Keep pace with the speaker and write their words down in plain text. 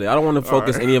I don't want to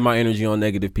focus any of my energy on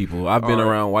negative people. I've been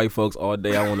around white folks all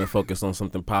day. I want to focus on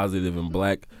something positive and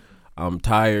black. I'm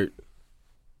tired.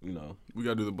 You know, we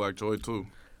gotta do the Black Joy too.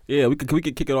 Yeah, we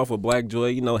could kick it off with Black Joy.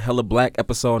 You know, Hella Black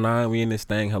episode 9. We in this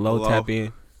thing. Hello. Tap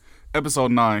in.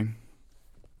 Episode 9.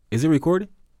 Is it recorded?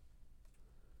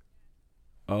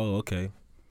 Oh, okay.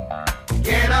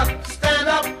 Get up, stand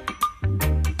up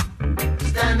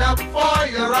for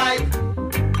your right.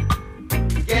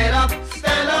 Get up,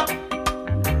 stand up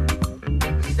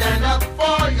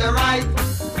for your right.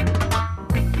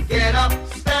 Get up,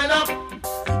 stand up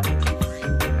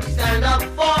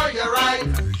for your right.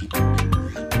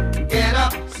 Get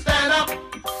up, stand up.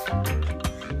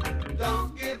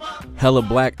 Don't give up. Hella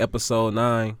Black episode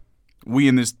 9. We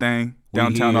in this thing,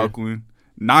 downtown Oakland.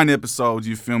 9 episodes,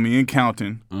 you feel me, and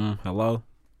counting. Hello.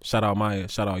 Shout out Maya.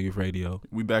 Shout out Youth Radio.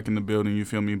 We back in the building, you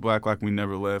feel me, black like we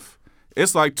never left.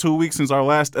 It's like 2 weeks since our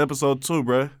last episode too,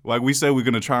 bruh. Like we said we're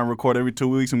going to try and record every 2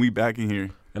 weeks, and we back in here.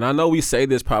 And I know we say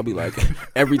this probably like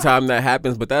every time that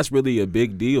happens, but that's really a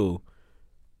big deal.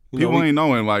 People ain't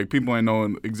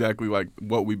knowing exactly like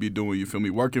what we be doing, you feel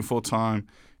me, working full time.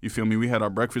 You feel me? We had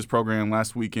our breakfast program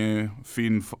last weekend,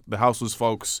 feeding the houseless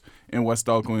folks in West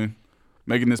Oakland,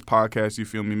 making this podcast, you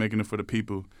feel me, making it for the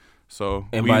people. So,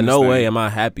 and by no way am I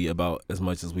happy about as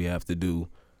much as we have to do,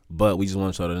 but we just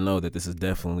want y'all to know that this is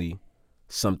definitely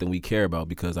something we care about,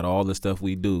 because out of all the stuff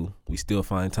we do, we still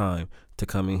find time to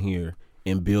come in here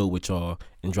and build with y'all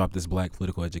and drop this black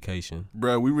political education.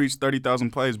 Bruh, we reached 30,000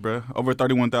 plays, bruh. Over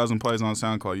 31,000 plays on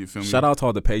SoundCloud, you feel me? Shout out to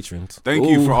all the patrons. Thank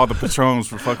you for all the patrons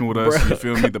for fucking with us, you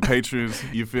feel me? The patrons,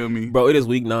 you feel me? Bro, it is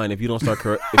week 9. If you don't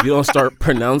start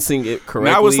pronouncing it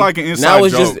correctly. Now it's like an inside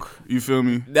joke, you feel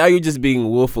me? Now you're just being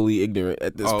willfully ignorant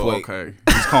at this point. Oh, okay.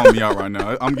 He's calling me out right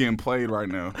now. I'm getting played right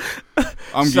now.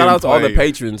 Shout out to all the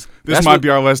patrons. This might be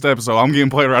our last episode. I'm getting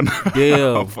played right now.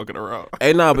 Yeah. I'm fucking around.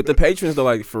 Hey, nah, but the patrons, though,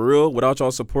 like, for real, without y'all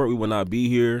support, we would not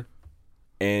be here.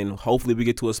 And hopefully we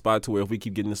get to a spot to where if we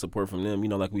keep getting the support from them, you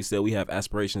know, like we said, we have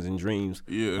aspirations and dreams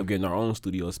of getting our own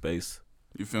studio space.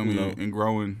 You feel me? And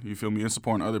growing, you feel me? And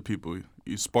supporting other people.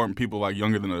 You supporting people like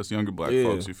younger than us, younger black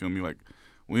folks, you feel me? Like,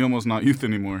 we almost not youth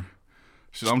anymore.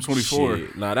 Shit, I'm 24.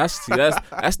 Shit. Nah, that's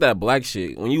that black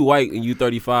shit. When you white and you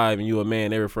 35 and you a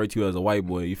man, they refer to you as a white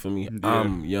boy. You feel me? Yeah.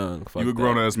 I'm young. Fuck you a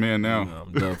grown ass man now.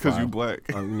 Because you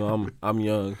black. I'm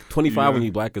young. 25 when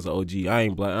you black is an OG. I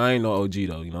ain't black. I ain't no OG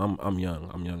though. You know, I'm young.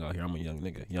 I'm young out here. I'm a young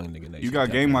nigga. Young nigga nation. You got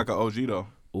game like an OG though.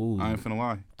 Ooh. I ain't finna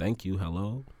lie. Thank you.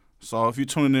 Hello. So if you're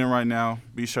tuning in right now,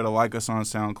 be sure to like us on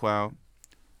SoundCloud.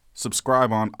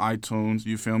 Subscribe on iTunes,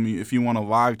 you feel me? If you want to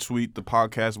live tweet the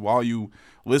podcast while you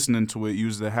listening to it,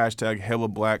 use the hashtag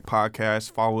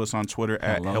HellaBlackPodcast. Follow us on Twitter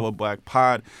at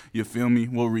HellaBlackPod. You feel me?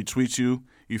 We'll retweet you.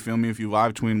 You feel me? If you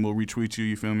live tweet, we'll retweet you.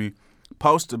 You feel me?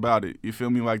 Post about it. You feel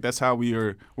me? Like, that's how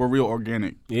we're real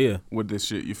organic. Yeah. With this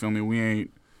shit. You feel me? We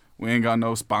ain't got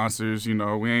no sponsors, you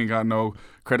know. We ain't got no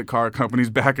credit card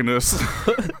companies backing us.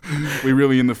 We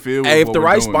really in the field. Hey, if the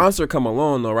right sponsor come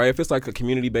along, though, right? If it's like a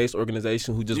community-based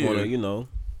organization who just want to, you know.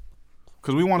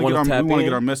 Because we want to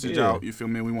get our message out. You feel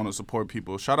me? We want to support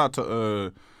people. Shout out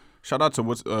to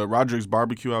what's Roderick's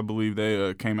Barbecue. I believe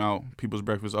they came out. People's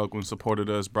Breakfast Oakland supported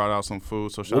us, brought out some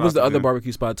food. So what was the other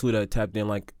barbecue spot too that tapped in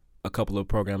like a couple of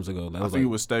programs ago? I think it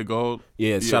was Stay Gold.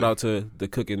 Yeah. Shout out to the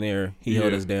cook in there. He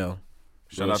held us down.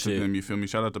 Shout out to them. You feel me?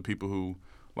 Shout out to people who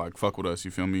like fuck with us.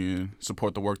 You feel me? And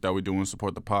support the work that we do and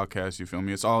support the podcast. You feel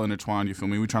me? It's all intertwined. You feel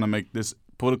me? We're trying to make this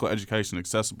political education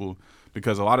accessible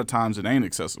because a lot of times it ain't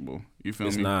accessible. You feel me?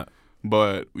 It's not.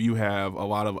 But you have a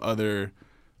lot of other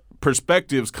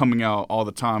perspectives coming out all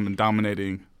the time and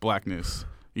dominating blackness.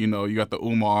 You know, you got the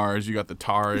Umars, you got the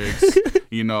Tariqs,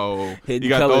 you know, hidden you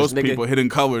got colors, those people, hidden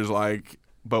colors, like,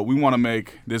 but we want to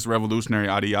make this revolutionary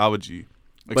ideology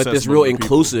but this real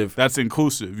inclusive. That's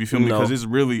inclusive, you feel me? Because it's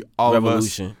really all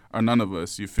revolution. Of us or none of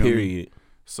us, you feel Period. Me?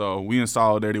 So we in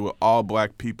solidarity with all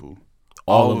black people.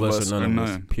 All of us or none of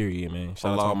us. Period, man.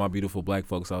 Shout out to all my beautiful black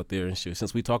folks out there and shit.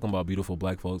 Since we talking about beautiful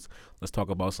black folks, let's talk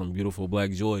about some beautiful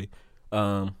black joy.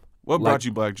 What brought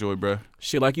you black joy, bruh?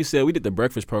 Shit, like you said, we did the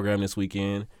breakfast program this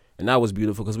weekend, and that was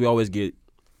beautiful because we always get.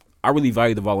 I really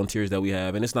value the volunteers that we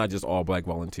have, and it's not just all black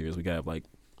volunteers. We got like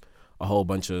a whole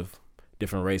bunch of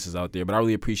different races out there, but I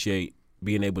really appreciate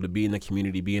being able to be in the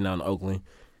community, being out in Oakland,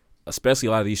 especially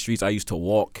a lot of these streets I used to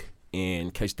walk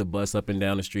and catch the bus up and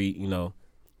down the street, you know,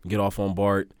 get off on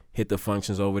BART, hit the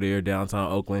functions over there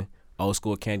downtown Oakland, old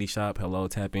school candy shop, hello,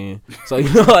 tap in. So,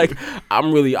 you know, like,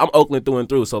 I'm Oakland through and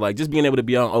through. So, like, just being able to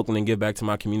be out in Oakland and give back to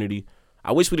my community.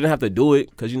 I wish we didn't have to do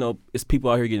it because, you know, it's people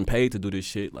out here getting paid to do this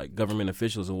shit, like government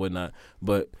officials and whatnot.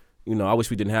 But you know, I wish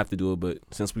we didn't have to do it, but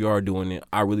since we are doing it,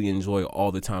 I really enjoy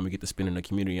all the time we get to spend in the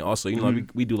community. And also, you know,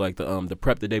 we do like the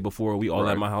prep the day before. We all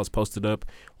at my house posted up.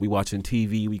 We watching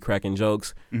TV. We cracking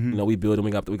jokes. You know, we building.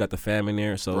 We got the fam in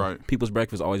there. So People's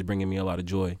Breakfast always bringing me a lot of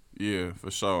joy. Yeah, for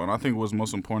sure. And I think what's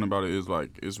most important about it is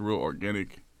like it's real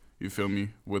organic. You feel me?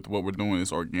 With what we're doing,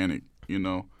 it's organic. You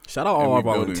know. Shout out all our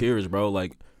volunteers, bro.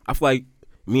 Like I feel like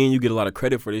me and you get a lot of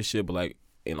credit for this shit, but like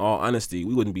in all honesty,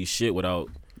 we wouldn't be shit without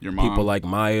your mom, people like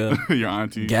Maya, your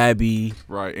auntie, Gabby,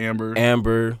 right,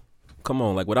 Amber. Come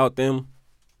on, like without them,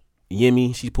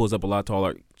 Yemi, she pulls up a lot to all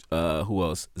our. Who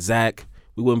else? Zach.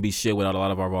 We wouldn't be shit without a lot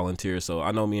of our volunteers. So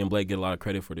I know me and Blake get a lot of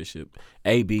credit for this shit.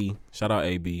 AB, shout out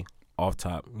AB. Off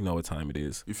top, you know what time it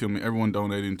is. You feel me? Everyone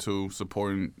donating to,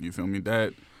 supporting. You feel me?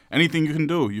 That anything you can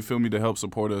do. You feel me? To help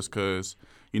support us, because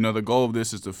you know the goal of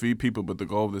this is to feed people, but the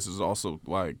goal of this is also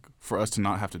like for us to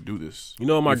not have to do this. You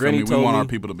know what my granny told me? We want our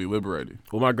people to be liberated.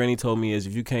 What my granny told me is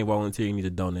if you can't volunteer, you need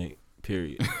to donate.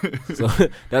 Period. So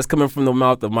that's coming from the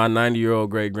mouth of my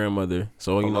 90-year-old great grandmother.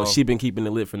 So you know she been keeping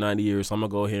it lit for 90 years. So I'm gonna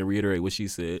go ahead and reiterate what she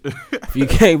said. If you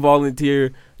can't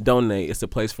volunteer, donate. It's a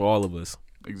place for all of us.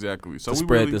 Exactly. So to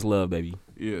spread this love, baby.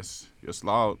 Yes,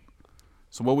 loud.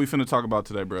 So what we finna talk about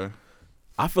today, bruh?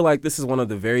 I feel like this is one of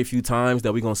the very few times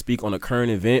that we're gonna speak on a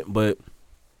current event, but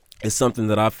it's something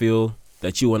that I feel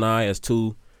that you and I, as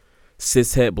two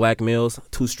cishet black males,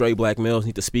 two straight black males,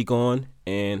 need to speak on.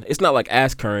 And it's not like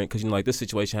as current, because you know, like this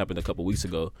situation happened a couple weeks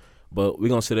ago, but we're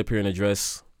gonna sit up here and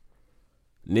address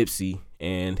Nipsey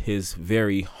and his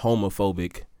very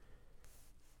homophobic.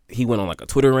 He went on like a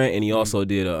Twitter rant, and he also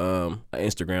did an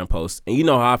Instagram post. And you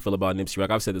know how I feel about Nipsey. Like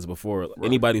I've said this before. Right.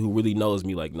 Anybody who really knows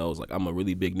me knows like I'm a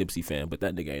really big Nipsey fan, but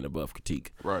that nigga ain't above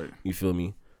critique. Right. You feel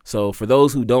me? So for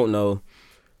those who don't know,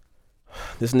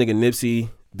 this nigga Nipsey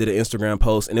did an Instagram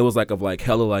post, and it was like of like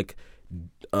hella like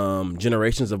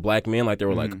generations of black men. Like there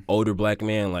were like older black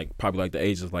men, like probably like the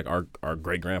age of like our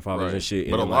great grandfathers and shit.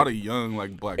 But and a lot of young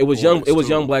like black. It was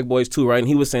young black boys too, right? And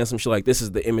he was saying some shit like, "This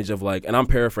is the image of like," and I'm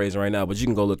paraphrasing right now, but you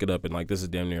can go look it up and like this is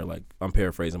damn near like I'm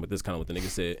paraphrasing, but this is kind of what the nigga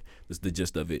said. This is the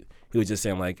gist of it. He was just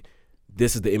saying like,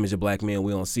 "This is the image of black men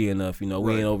we don't see enough. You know,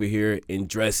 we ain't over here in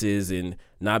dresses and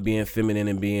not being feminine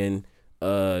and being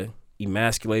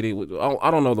emasculated." I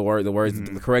don't know the words,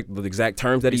 the exact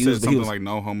terms that he used. Said something like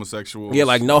no homosexuals. Yeah,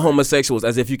 like no homosexuals,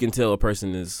 as if you can tell a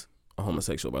person is a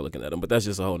homosexual by looking at them. But that's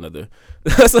just a whole nother.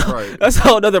 That's a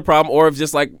whole nother problem. Or if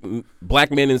just like black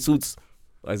men in suits,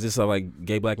 like just like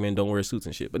gay black men don't wear suits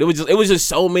and shit. But it was just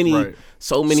so many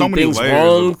things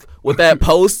wrong with that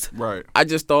post. Right. I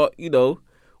just thought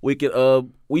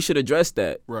we should address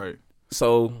that. Right.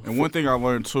 So and one thing I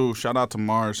learned too. Shout out to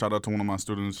Mars. Shout out to one of my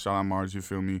students. Shout out Mars. You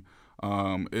feel me?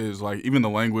 Is like even the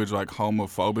language like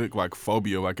homophobic, like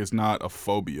phobia, like it's not a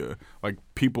phobia. Like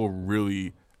people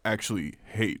really actually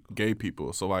hate gay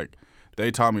people. So like they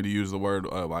taught me to use the word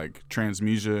like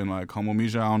transmesia and like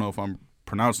homomesia. I don't know if I'm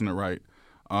pronouncing it right.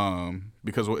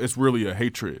 Because it's really a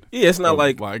hatred. Yeah, it's not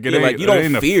like you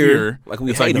don't fear. Like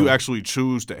it's like you actually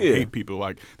choose to hate people.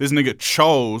 Like this nigga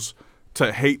chose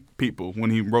to hate people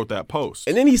when he wrote that post.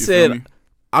 And then he said,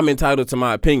 I'm entitled to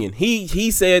my opinion.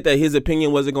 He said that his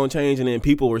opinion wasn't going to change, and then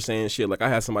people were saying shit. Like I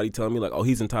had somebody tell me like, oh,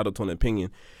 he's entitled to an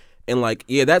opinion. And like,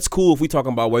 yeah, that's cool if we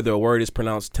talking about whether a word is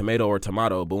pronounced tomato or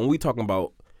tomato. But when we talking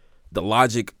about the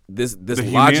logic, this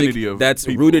logic that's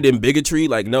people. Rooted in bigotry,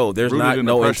 like no, there's rooted not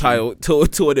no entitled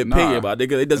to an opinion about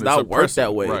nigga. It does not work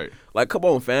that way. Right. Like, come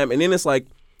on, fam. And then it's like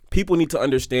people need to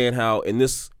understand how in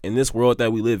this world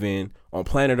that we live in on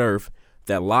planet Earth,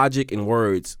 that logic and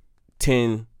words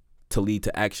tend to lead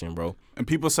to action, bro. And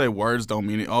people say words don't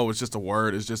mean it. Oh, it's just a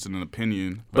word. It's just an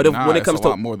opinion. But when it comes to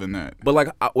a lot more than that. But like,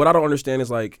 what I don't understand is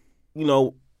like, you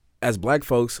know, as black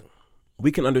folks,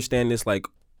 we can understand this like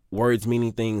words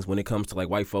meaning things when it comes to like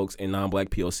white folks and non-black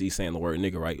POC saying the word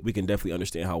nigga, right? We can definitely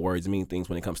understand how words mean things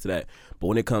when it comes to that. But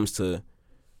when it comes to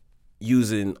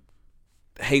using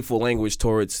hateful language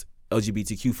towards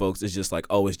LGBTQ folks, it's just like,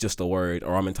 oh, it's just a word,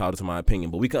 or I'm entitled to my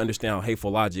opinion. But we can understand how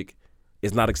hateful logic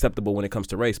is not acceptable when it comes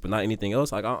to race, but not anything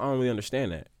else. Like, I don't really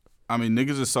understand that. I mean,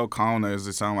 niggas is so colonized,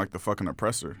 they sound like the fucking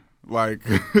oppressor. Like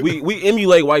we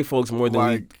emulate white folks more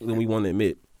than we want to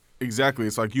admit. Exactly.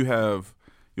 It's like you'll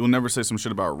never say some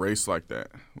shit about race like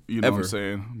that. You know what I'm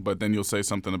saying? But then you'll say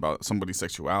something about somebody's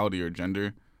sexuality or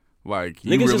gender. Like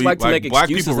you niggas really just like to make black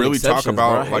excuses people really and talk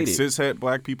about bro, like cishet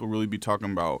black people really be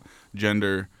talking about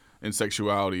gender and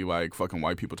sexuality like fucking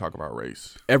white people talk about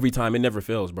race. Every time, it never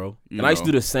fails, bro. I used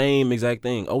to do the same exact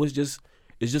thing. Oh, it's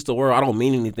just a word. I don't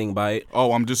mean anything by it.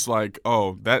 Oh, I'm just like,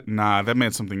 that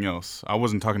meant something else. I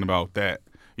wasn't talking about that.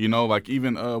 You know, like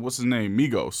even what's his name?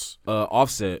 Migos.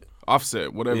 Offset,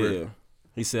 whatever. Yeah.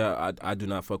 He said, I do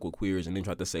not fuck with queers, and then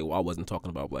tried to say, well, I wasn't talking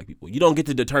about black people. You don't get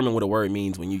to determine what a word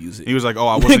means when you use it. He was like, oh,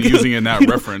 I wasn't using it in that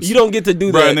reference. You don't get to do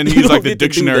Bruh, that. and then he You used like don't the get to do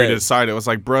dictionary to that. decide it. It was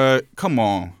like, bruh, come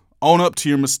on. Own up to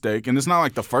your mistake. And it's not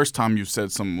like the first time you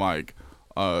said some like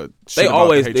shit They about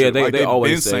always, the hatred. they Like, they've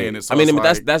always been say saying it. it. So I mean, it's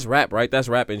like, that's rap, right? That's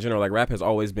rap in general. Like rap has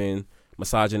always been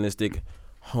misogynistic,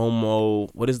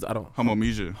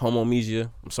 homomesia. Homomesia.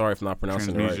 I'm sorry if I'm not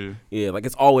pronouncing it right. Transmesia. Yeah, like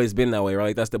it's always been that way,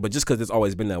 right? But just because it's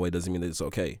always been that way doesn't mean that it's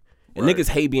okay. And Right. niggas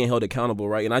hate being held accountable,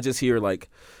 right? And I just hear like,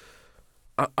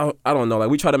 I don't know, like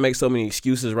we try to make so many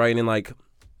excuses, right? And then like,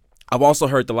 I've also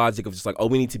heard the logic of just like, oh,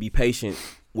 we need to be patient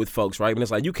with folks, right? And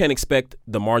it's like you can't expect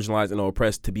the marginalized and the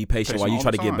oppressed to be patient while you all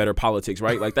try the to get time. better politics,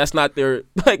 right? Like that's not their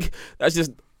like that's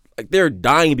just like they're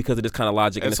dying because of this kind of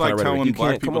logic and It's this kind like of rhetoric. telling You black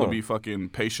can't come people to on. be fucking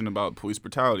patient about police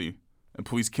brutality and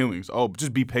police killings. Oh,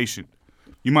 just be patient.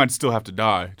 You might still have to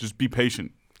die. Just be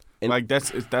patient. And- Like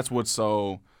that's what's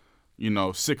so,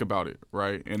 sick about it,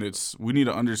 right? And we need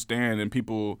to understand, and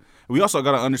we also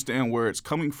got to understand where it's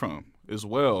coming from as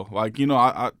well. Like,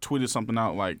 I tweeted something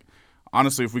out like,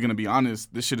 honestly, if we're gonna be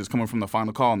honest, this shit is coming from the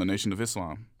Final Call on the Nation of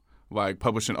Islam. Like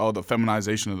publishing, the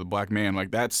feminization of the black man.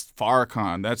 Like that's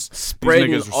Farrakhan. That's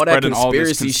Spreading these niggas all that spreading all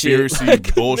this conspiracy shit. conspiracy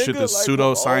Like, bullshit, nigga, this like,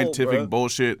 pseudo-scientific come on, bruh.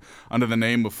 bullshit under the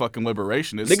name of fucking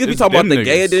liberation. It's, Niggas be it's talking about them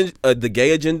the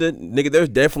gay agenda, nigga. There's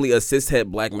definitely a cishet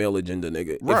black male agenda,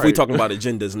 nigga. If we Right. talking about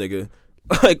agendas, nigga,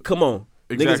 like come on,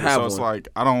 Exactly. niggas have So one. it's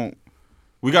like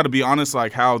we got to be honest,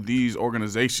 like how these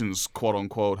organizations, quote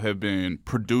unquote, have been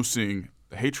producing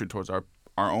hatred towards our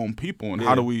own people, and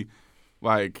how Yeah. do we,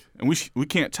 and we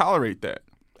can't tolerate that.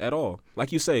 At all,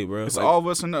 like you say, bro. It's like, all of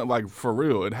us in that, like for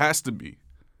real. It has to be.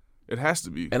 It has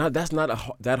to be. and that's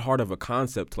not that hard of a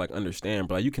concept to like understand,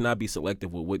 but like, you cannot be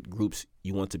selective with what groups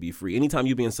you want to be free. Anytime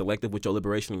you being selective with your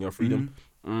liberation and your freedom,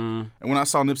 And when I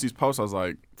saw Nipsey's post, I was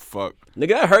like, "Fuck." nigga,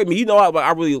 that hurt me. You know,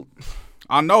 I really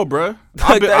I know, bruh.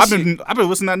 Like that I've been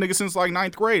listening to that nigga since like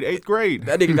 9th grade, 8th grade.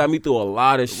 that nigga got me through a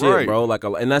lot of shit, Right. bro. Like,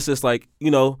 and that's just like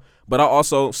But I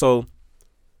also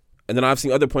and then I've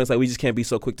seen other points like we just can't be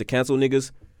so quick to cancel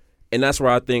niggas, and that's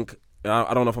where I think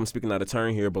I don't know if I'm speaking out of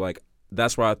turn here, but like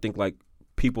that's where I think like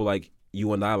people like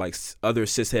you and I, like other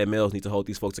cishet males, need to hold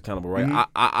these folks accountable, right? Mm-hmm.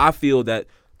 I feel that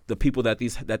the people that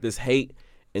this hate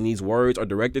and these words are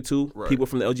directed to, Right. people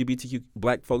from the LGBTQ,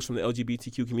 black folks from the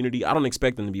LGBTQ community, I don't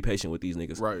expect them to be patient with these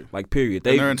niggas. Right. Like, period.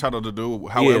 And they're entitled to do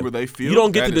however they feel. You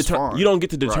don't get That to is fine. you don't get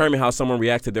to Right. determine how someone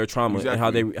reacts to their trauma and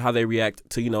Exactly. how they react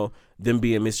to them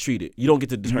being mistreated. You don't get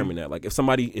to determine that. Like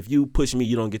if you push me,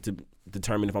 you don't get to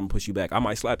determine if I'm gonna push you back. I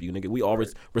might slap you, nigga. We all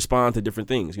respond to different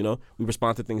things. We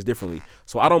respond to things differently.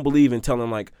 So I don't believe in telling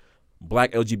like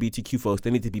black LGBTQ folks they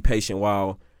need to be patient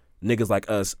while niggas like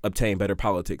us obtain better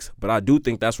politics. But I do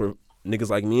think that's where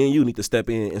niggas like me and you need to step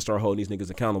in and start holding these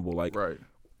niggas accountable. Like, Right.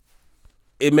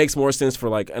 it makes more sense for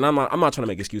like, and I'm not trying to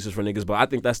make excuses for niggas, but I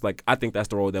think that's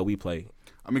the role that we play.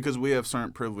 I mean, because we have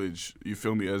certain privilege, you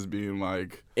feel me, as being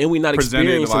like And we not presented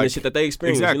experiencing the like shit that they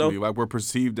experience, exactly. Like we're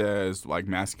perceived as like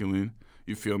masculine.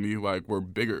 You feel me? Like we're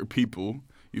bigger people.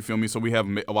 You feel me? So we have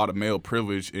a lot of male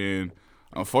privilege, and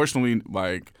unfortunately,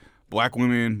 like black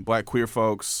women, black queer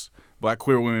folks, black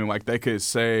queer women, like they could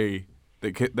say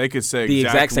they could say the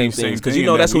exact same thing, things, because and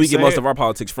that's then who we get say most it. of our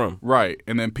politics from. Right,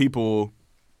 and then people,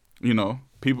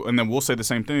 and then we'll say the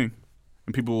same thing,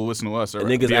 and people will listen to us. Or And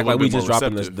niggas be a act like little we bit just more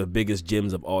dropping receptive. the biggest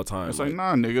gems of all time. It's like,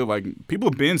 nah, nigga. Like people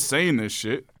been saying this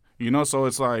shit, So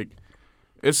it's like,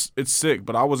 it's sick.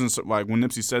 But I wasn't like when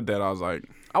Nipsey said that, I was like,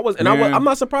 Man. I'm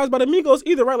not surprised by the Migos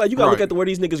either, right? Like you gotta look Right. at where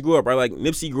these niggas grew up, right? Like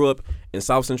Nipsey grew up in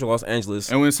South Central Los Angeles,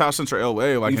 and when South Central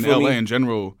LA, like You in feel LA me? in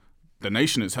general, the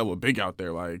nation is hella big out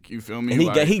there. Like you feel me? and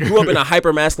Like, he grew up in a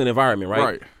hyper masculine environment, right?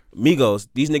 Right. Migos,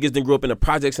 these niggas didn't grow up in the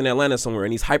projects in Atlanta somewhere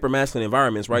in these hyper masculine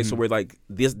environments, right? Mm-hmm. So where like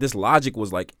this logic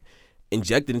was like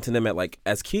injected into them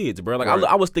as kids, bro. Like Right.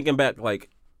 I was thinking back like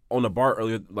on the bar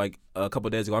earlier, like a couple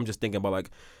of days ago. I'm just thinking about like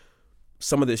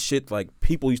some of this shit like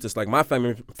people used to like my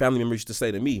family members used to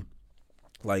say to me,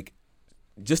 like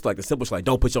just like the simple shit, like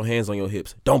don't put your hands on your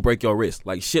hips, don't break your wrist,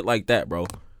 like shit like that, bro.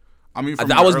 I mean,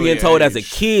 from I was an being early told as a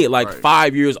age. kid, like Right.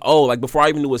 5 years old, like before I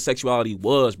even knew what sexuality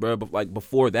was, bro. But like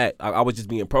before that, I was just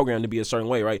being programmed to be a certain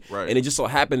way, right? Right. And it just so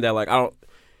happened that like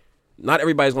not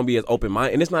everybody's gonna be as open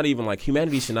minded, and it's not even like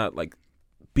humanity should not like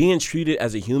being treated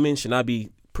as a human should not be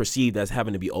perceived as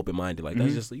having to be open minded. Like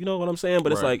that's just what I'm saying.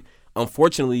 But it's Mm-hmm. Right. like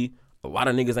unfortunately, a lot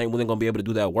of niggas ain't really gonna be able to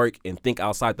do that work and think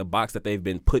outside the box that they've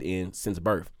been put in since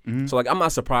birth. Mm-hmm. So like I'm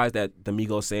not surprised that the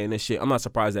Migos saying this shit. I'm not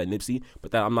surprised at Nipsey,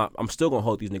 but that I'm still gonna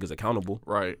hold these niggas accountable.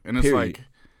 Right. And it's Period. like,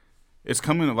 it's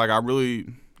coming, like,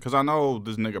 because I know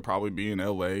this nigga probably be in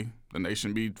LA The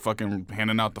nation be fucking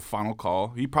handing out the final call.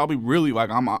 He probably really like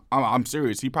I'm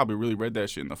serious. He probably really read that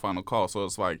shit in the final call. So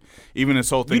it's like even this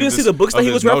whole thing. You didn't see the books that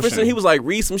he was referencing? He was like,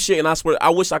 read some shit, and I swear, I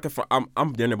wish I could.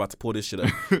 I'm damn near about to pull this shit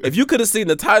up. If you could have seen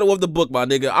the title of the book, my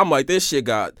nigga, I'm like, this shit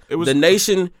got the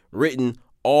nation written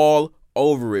all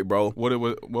over it, bro. What it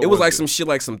was like some shit,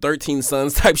 like some 13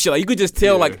 Sons type shit. Like you could just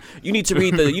tell, like you need to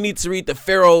read the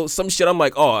Pharaoh some shit. I'm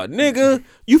like, oh nigga,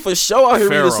 you for sure out here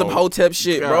reading some Hotep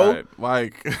shit, bro.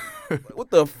 Like, what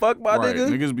the fuck, my nigga?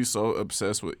 Niggas be so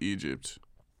obsessed with Egypt.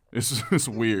 It's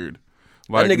weird.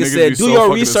 Like, that nigga said, do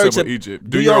your research.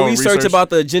 Do your research about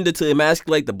the agenda to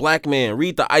emasculate the black man.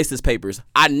 Read the ISIS papers.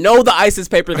 I know the ISIS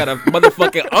papers got a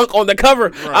motherfucking unk on the cover.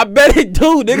 Right. I bet it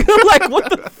do, nigga. I'm like, what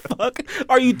the fuck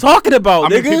are you talking about,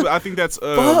 nigga? I think that's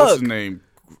what's his name,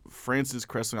 Francis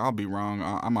Crescent. I'll be wrong.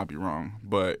 I might be wrong,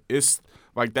 but it's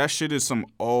like that shit is some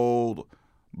old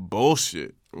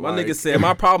bullshit. My nigga said,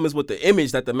 my problem is with the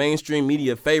image that the mainstream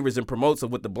media favors and promotes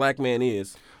of what the black man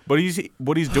is. But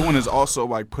what he's doing is also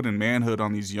like putting manhood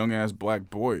on these young ass black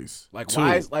boys. Like too.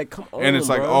 why? Like come on, and it's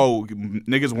bro. like, oh,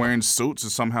 niggas wearing suits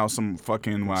is somehow some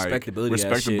fucking like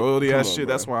respectability ass shit.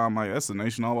 That's why I'm like, that's the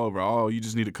nation all over. Oh, you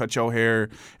just need to cut your hair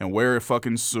and wear a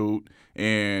fucking suit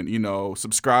and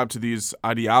subscribe to these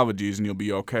ideologies and you'll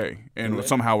be okay. And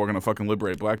somehow we're gonna fucking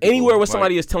liberate black people. Anywhere where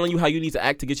somebody is telling you how you need to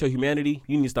act to get your humanity,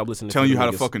 you need to stop listening. Telling to you how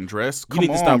niggas. To fucking dress. You need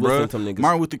to stop listening to them niggas.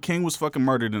 Martin Luther King was fucking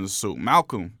murdered in a suit.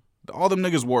 Malcolm. All them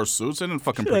niggas wore suits. They didn't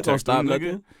fucking protect them,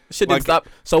 nigga. Shit didn't stop.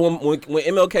 So when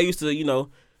MLK used to,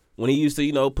 when he used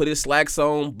to, put his slacks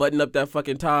on, button up that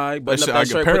fucking tie, button up that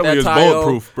shirt, put that tie on.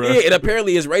 Bulletproof, bro. Yeah, it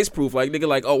apparently is race proof. Like, nigga,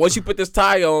 like, oh, once you put this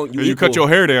tie on, you cut your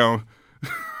hair down.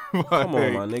 Come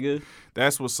on, my nigga.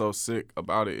 That's what's so sick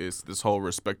about it is this whole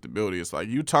respectability. It's like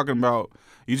you talking about,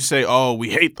 you just say, oh, we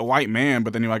hate the white man,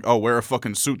 but then you're like, oh, wear a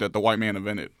fucking suit that the white man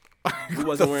invented.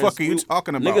 What the fuck are you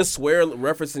talking about? Niggas swear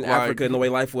referencing Africa and the way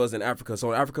life was in Africa.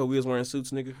 So in Africa, we was wearing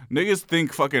suits, nigga. Niggas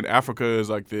think fucking Africa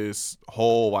is like this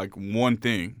whole like one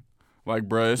thing. Like,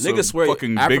 bruh, it's niggas swear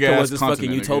fucking Africa big was this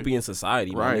fucking utopian nigga.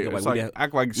 Society, right? Nigga. It's like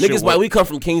act like niggas shit. Like we come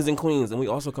from kings and queens, and we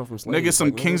also come from slaves. Niggas,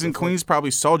 some kings and queens probably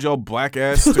sold your black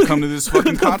ass to come to this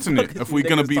fucking continent. If we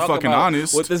gonna be fucking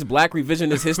honest, with this black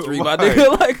revisionist history, my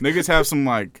nigga, like niggas have some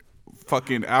like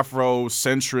fucking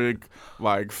Afrocentric,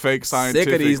 like fake scientific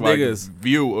sick of these like, niggas.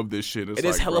 View of this shit. It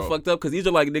is hella fucked up because these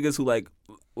are like niggas who like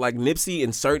Nipsey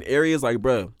in certain areas. Like,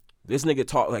 bro, this nigga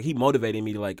talk like he motivated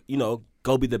me to like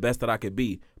go be the best that I could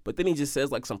be. But then he just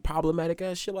says like some problematic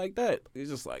ass shit like that.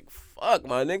 He's just like, fuck,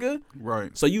 my nigga.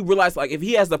 Right. So you realize like if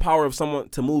he has the power of someone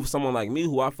to move someone like me,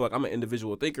 who I feel like I'm an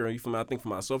individual thinker, and you feel me, I think for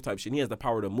myself type shit, and he has the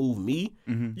power to move me,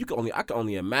 I can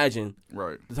only imagine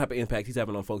the type of impact he's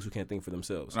having on folks who can't think for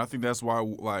themselves. And I think that's why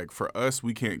like for us,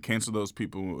 we can't cancel those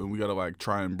people and we gotta like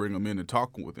try and bring them in and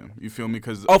talk with them. You feel me?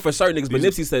 Because for certain niggas, but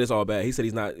Nipsey said it's all bad. He said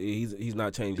he's not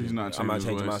changing. I'm not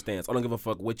changing my stance. I don't give a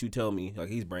fuck what you tell me. Like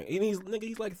he's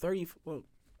he's like 30.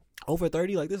 Over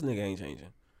 30, like this nigga ain't changing.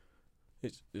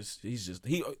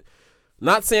 He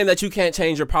not saying that you can't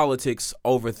change your politics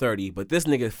over 30, but this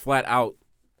nigga flat out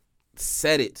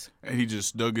said it. And he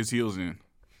just dug his heels in.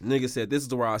 Nigga said, this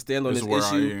is where I stand on this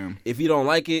issue. If you don't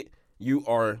like it, you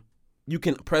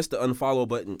can press the unfollow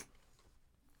button.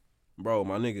 Bro,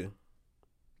 my nigga.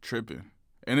 Tripping.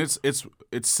 And it's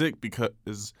sick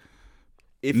because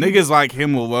if niggas like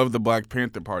him will love the Black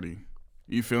Panther Party.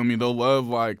 You feel me? They'll love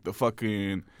like the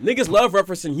fucking niggas love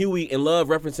referencing Huey and love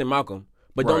referencing Malcolm,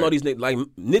 but don't know these niggas. Like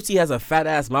Nipsey has a fat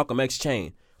ass Malcolm X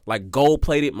chain, like gold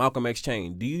plated Malcolm X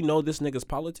chain. Do you know this nigga's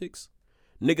politics?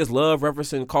 Niggas love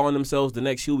referencing calling themselves the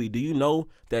next Huey. Do you know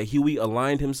that Huey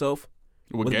aligned himself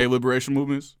with gay liberation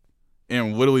movements?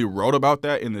 And literally wrote about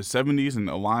that in the 70s and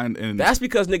aligned. And that's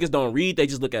because niggas don't read; they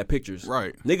just look at pictures.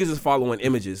 Right. Niggas is following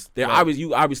images.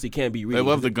 You obviously can't be reading. They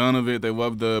love the gun of it. They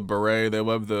love the beret. They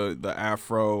love the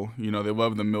afro. They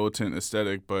love the militant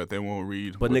aesthetic, but they won't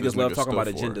read. But niggas love talking about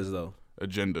agendas, though.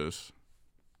 Agendas.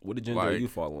 What agenda are you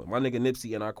following? My nigga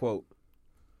Nipsey, and I quote: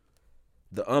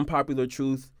 "The unpopular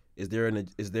truth is there's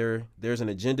an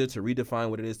agenda to redefine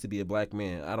what it is to be a black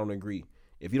man. I don't agree.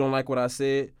 If you don't like what I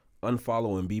said,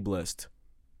 unfollow and be blessed.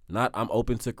 Not I'm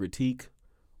open to critique,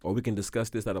 or we can discuss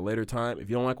this at a later time. If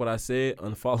you don't like what I said,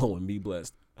 unfollow and be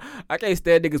blessed." I can't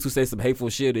stand niggas who say some hateful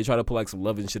shit. They try to put like some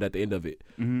loving shit at the end of it.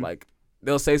 Mm-hmm. Like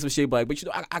they'll say some shit like, but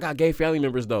I got gay family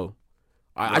members though.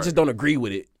 I just don't agree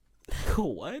with it.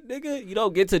 What, nigga? You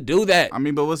don't get to do that. I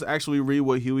mean, but let's actually read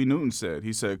what Huey Newton said.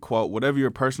 He said, quote, "Whatever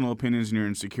your personal opinions and your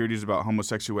insecurities about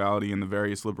homosexuality and the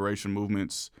various liberation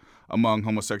movements among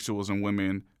homosexuals and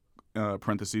women,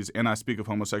 parentheses, and I speak of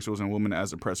homosexuals and women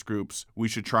as oppressed groups, we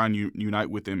should try and unite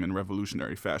with them in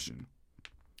revolutionary fashion."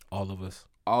 All of us.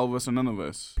 all of us or none of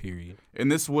us. Period.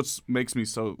 And this what makes me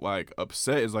so like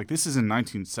upset is like this is in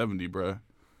 1970, bruh.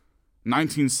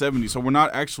 1970. So we're not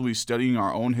actually studying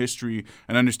our own history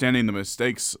and understanding the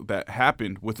mistakes that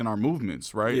happened within our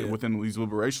movements, right? Yeah. Within these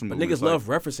liberation But movements. niggas love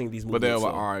referencing these movies. But they're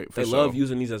like, all right, they love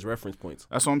using these as reference points.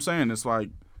 That's what I'm saying. It's like,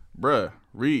 bruh,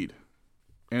 read.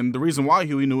 And the reason why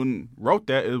Huey Newton wrote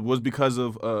that was because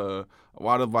of a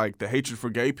lot of like the hatred for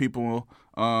gay people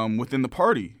within the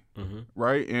party. Mm-hmm.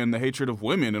 Right, and the hatred of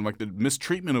women and like the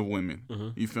mistreatment of women.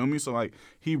 Mm-hmm. You feel me? So like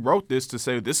he wrote this to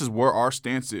say this is where our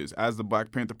stance is as the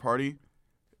Black Panther Party.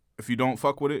 If you don't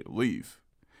fuck with it, leave.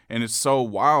 And it's so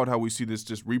wild how we see this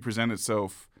just represent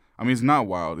itself. I mean, it's not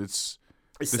wild. It's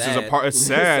this sad. is a part. It's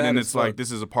sad, and as it's fuck. like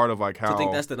this is a part of like how To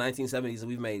think that's the 1970s and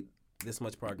we've made this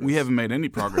much progress. we haven't made any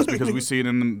progress because we see it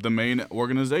in the main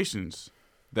organizations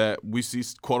that we see,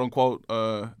 quote unquote,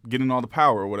 getting all the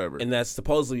power or whatever. And that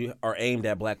supposedly are aimed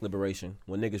at black liberation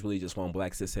when niggas really just want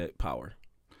black cishet power.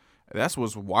 That's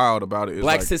what's wild about it. Is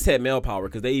Black like, cishet male power,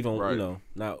 because they even, Right. you know,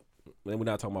 not, we're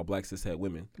not talking about black cishet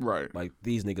women. right. Like,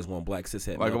 these niggas want black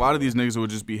cishet Like male a lot power. of these niggas would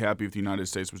just be happy if the United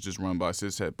States was just run by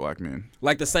cishet black men.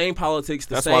 Like the same politics,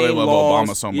 the That's same why they love laws.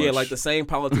 Obama so Yeah, much. like the same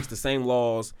politics, the same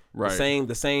laws, Right.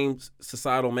 the same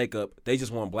societal makeup. They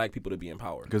just want black people to be in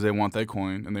power. Because they want their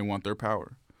coin and they want their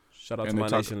power. Shout out And to they my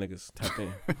talk- nation niggas. Tap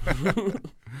in.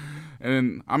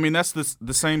 And I mean that's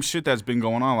the same shit that's been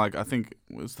going on. Like I think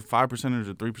it's the 5% or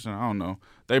the 3%. I don't know.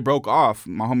 They broke off.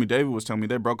 My homie David was telling me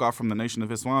they broke off from the Nation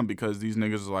of Islam because these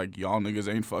niggas is like y'all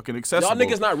niggas ain't fucking accessible. Y'all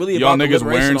niggas not really y'all about the niggas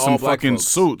liberation wearing of some all black fucking folks.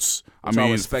 suits. I With y'all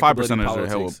mean 5% respectability are hella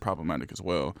politics. problematic as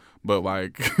well. But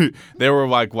like they were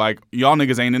like y'all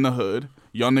niggas ain't in the hood.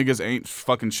 Y'all niggas ain't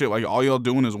fucking shit. Like all y'all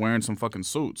doing is wearing some fucking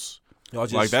suits. Y'all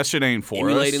just Like that shit ain't for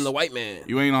emulating us. the white man.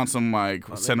 You ain't on some like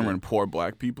nigga. centering poor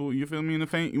black people. You feel me? And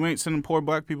if you ain't sending poor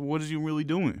black people, what is you really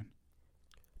doing?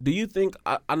 Do you think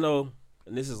I know?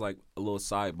 And this is like a little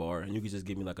sidebar, and you can just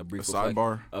give me like a brief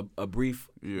Sidebar? a brief.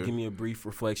 Yeah. Give me a brief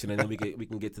reflection, and then we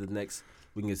can get to the next.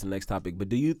 We can get to the next topic. But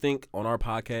do you think on our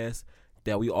podcast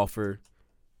that we offer,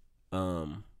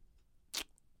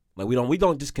 like we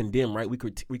don't just condemn, right? We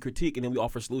critique and then we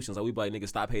offer solutions. Like we be like, nigga,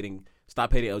 stop hating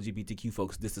LGBTQ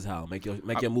folks. This is how make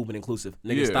your movement inclusive.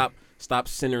 Nigga, Yeah. stop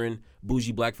centering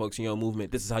bougie black folks in your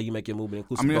movement. This is how you make your movement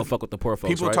inclusive. I mean, Go if fuck with the poor folks.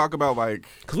 People right? talk about like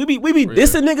Cause we be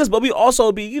dissing niggas, but we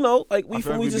also be, you know, like I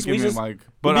feel like we be just giving, like, we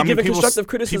but be I mean, giving people, constructive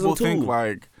criticism people too. think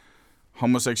like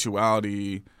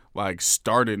homosexuality like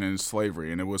started in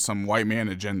slavery and it was some white man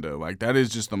agenda. Like that is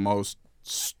just the most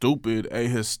stupid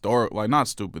ahistoric. Like not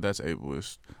stupid, that's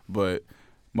ableist, but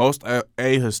most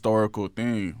ahistorical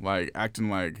thing. Like acting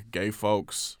like gay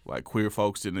folks, like queer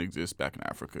folks didn't exist back in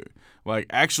Africa. Like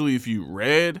actually, if you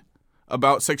read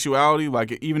about sexuality,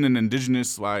 like even in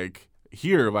indigenous, like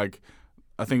here, like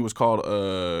I think it was called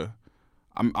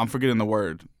I'm forgetting the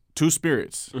word. Two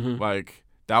spirits. Mm-hmm. Like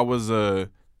that was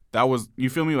you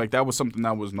feel me? Like that was something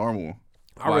that was normal.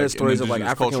 I like, in read stories of like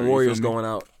indigenous African culture, you warriors feel me? going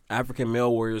out, African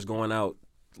male warriors going out,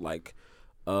 like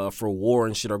for war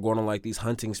and shit, or going on like these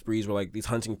hunting sprees or like these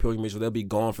hunting pilgrimages where they'll be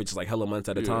gone for just like hella months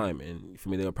at a Yeah. time, and for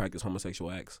me they'll practice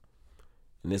homosexual acts.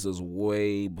 And this was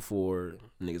way before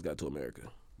niggas got to America.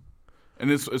 And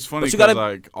it's funny But you because gotta-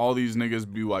 like all these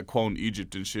niggas be like quoting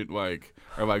Egypt and shit, like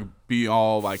or like be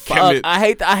all like Fuck, Kemet. I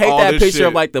hate all that this picture shit.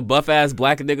 of like the buff ass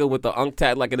black nigga with the unk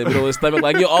tat like in the middle of his stomach.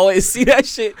 Like you always see that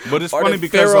shit. But it's Or funny the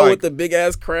because pharaoh like with the big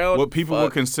ass crown. what people Fuck.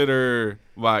 would consider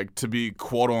like to be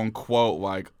quote unquote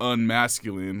like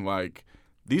unmasculine, like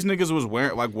these niggas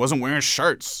wasn't wearing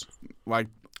shirts. Like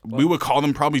we would call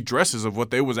them probably dresses of what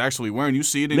they was actually wearing. You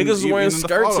see it in Niggas was even wearing in the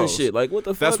skirts and photos. shit. Like what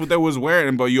the fuck? That's what they was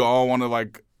wearing, but you all want to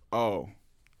like, oh,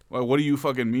 like what do you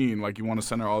fucking mean? Like you want to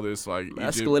center all this like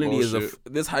masculinity Egypt is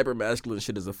bullshit. this hyper masculine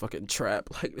shit is a fucking trap.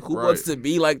 Like who Right. wants to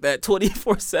be like that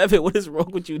 24/7? What is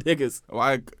wrong with you niggas?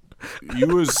 Like you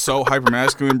was so hyper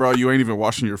masculine, bro. You ain't even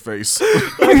washing your face.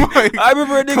 Like, I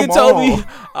remember a nigga come told me on.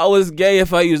 I was gay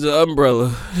if I used an umbrella.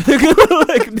 Nigga,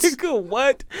 like nigga,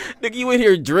 what? Nigga, you in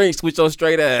here drenched with your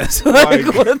straight ass. Like,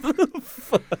 Like- what the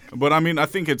fuck? But I mean, I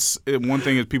think one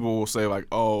thing is people will say like,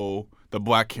 oh, the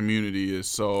black community is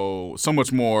so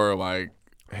much more like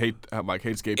hates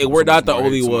gay people. And we're so much not the more,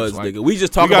 only hates so much, ones, like- nigga. We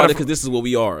just talk we gotta about it because this is what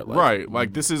we are. Like, right.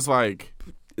 Like this is like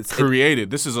It's,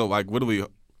 created. This is a like literally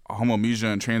homomesia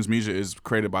and transmesia is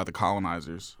created by the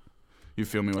colonizers. You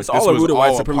feel me? Like it's this all a was root of all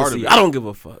white a part of supremacy. it. I don't give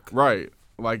a fuck. Right.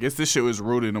 Like this shit was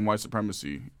rooted in white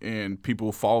supremacy, and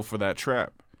people fall for that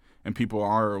trap, and people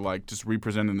are like just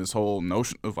representing this whole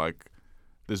notion of like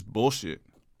this bullshit.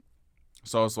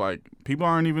 So it's like people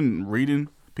aren't even reading,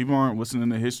 people aren't listening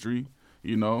to history,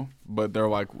 you know, but they're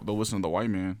like they'll listen to the white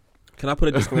man, Can I put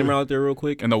a disclaimer out there real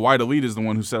quick? and the white elite is the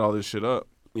one who set all this shit up.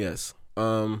 Yes.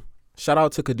 Shout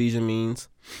out to Khadijah Means.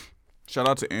 Shout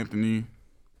out to Anthony.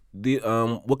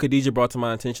 What Khadijah brought to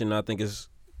my attention, I think is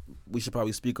we should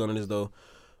probably speak on it is though.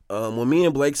 When me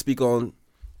and Blake speak on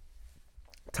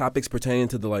topics pertaining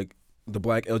to the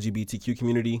black LGBTQ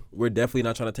community, we're definitely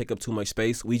not trying to take up too much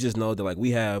space. We just know that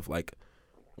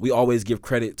we always give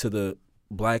credit to the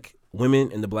black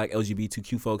women and the black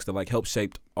LGBTQ folks that help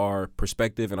shape our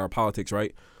perspective and our politics,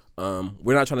 right?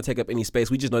 We're not trying to take up any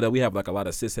space. We just know that we have a lot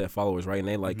of cishet followers, right? And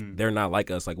they they're not like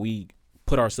us. We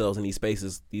put ourselves in these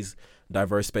spaces, these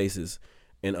diverse spaces,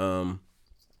 and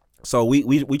so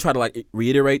we try to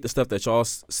reiterate the stuff that y'all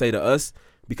say to us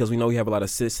because we know we have a lot of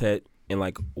cishet and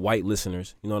white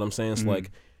listeners. You know what I'm saying? So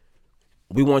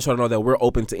we want y'all to know that we're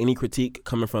open to any critique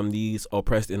coming from these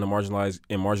oppressed and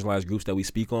marginalized groups that we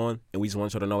speak on, and we just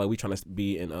want y'all to know we trying to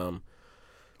be in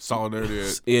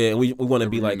solidarity. Yeah, and we want to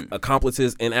be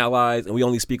accomplices and allies, and we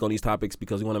only speak on these topics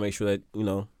because we want to make sure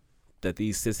that that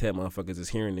these cishet motherfuckers is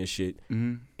hearing this shit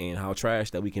and how trash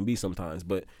that we can be sometimes.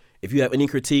 But if you have any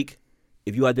critique,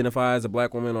 if you identify as a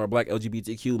black woman or a black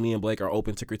LGBTQ, me and Blake are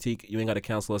open to critique. You ain't got to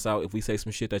cancel us out. If we say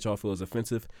some shit that y'all feel is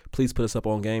offensive, please put us up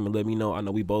on game and let me know. I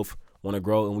know we both want to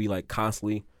grow and we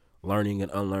constantly learning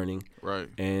and unlearning. Right.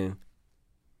 And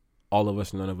all of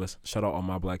us, none of us. Shout out all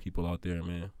my black people out there,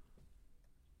 man.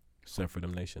 Except for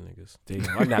them nation niggas.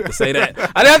 Damn, I didn't have to say that.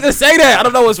 I didn't have to say that. I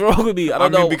don't know what's wrong with me. I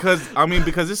don't know. Because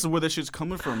this is where that shit's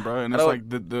coming from, bro. And it's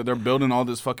they're building all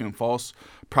this fucking false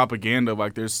propaganda.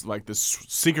 There's this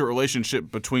secret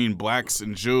relationship between blacks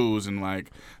and Jews, and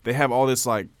they have all this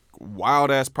wild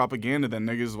ass propaganda that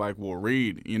niggas will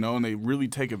read, and they really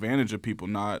take advantage of people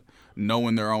not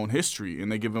knowing their own history, and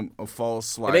they give them a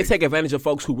false and they take advantage of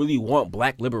folks who really want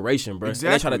black liberation, bro. Exactly.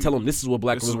 And they try to tell them this is what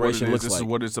black liberation looks like. This is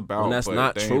what it's about. And that's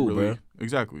not true, really, bro.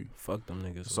 Exactly. Fuck them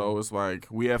niggas. So it's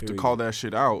we have to call that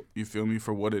shit out. You feel me,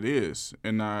 for what it is,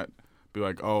 and not be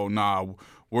oh nah,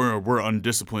 we're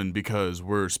undisciplined because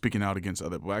we're speaking out against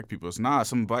other black people. It's not.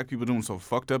 Some black people doing some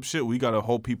fucked up shit. We gotta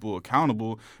hold people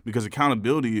accountable because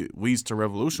accountability leads to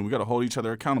revolution. We gotta hold each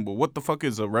other accountable. What the fuck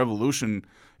is a revolution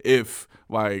if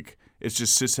it's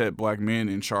just cishet black men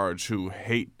in charge who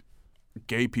hate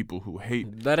gay people, who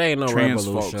hate that ain't no trans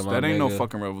revolution, folks? That ain't no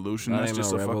fucking revolution. That's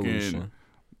just a fucking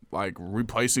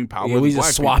replacing power. Yeah, we with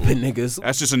just black swapping people. niggas.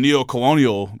 That's just a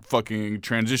neo-colonial fucking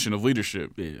transition of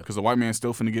leadership. Yeah. Because the white man's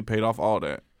still finna get paid off all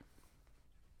that.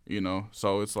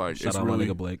 So it's Shout it's out really,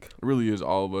 my nigga Blake. it really is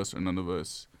all of us or none of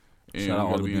us. And Shout out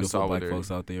all the be in beautiful black solidarity.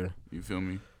 folks out there. You feel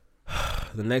me?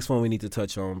 The next one we need to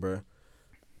touch on, bro.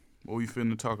 What we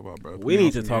finna talk about, bro? We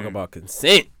need to talk about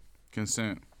consent.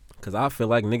 Consent. Cause I feel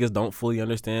like niggas don't fully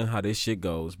understand how this shit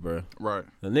goes, bro. Right.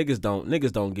 The niggas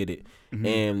don't get it.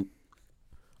 And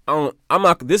I'm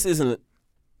not. This isn't.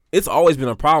 It's always been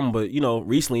a problem, but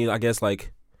recently I guess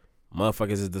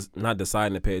motherfuckers is not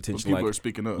deciding to pay attention. People are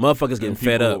speaking up. Motherfuckers getting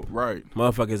fed up. Right.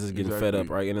 Motherfuckers is getting fed up,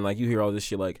 right? And then you hear all this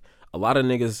shit. A lot of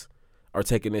niggas are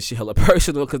taking this shit hella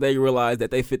personal because they realize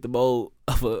that they fit the mold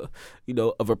of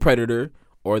a predator,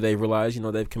 or they realize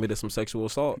they've committed some sexual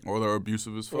assault, or they're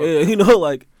abusive as fuck.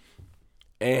 Yeah,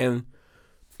 and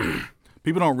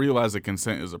people don't realize that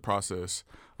consent is a process.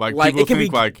 People it can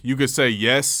think you could say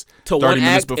yes to 30 one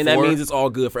minutes act, before, and that means it's all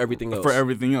good for everything else. For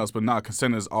everything else, but not.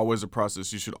 Consent is always a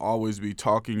process. You should always be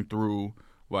talking through,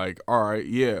 all right,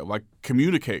 yeah,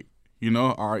 communicate.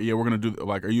 All right, yeah, we're gonna do.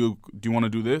 Do you want to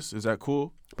do this? Is that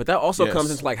cool? But that also Yes. comes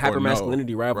into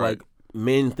hypermasculinity, right? Right.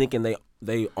 Men thinking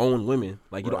they own women.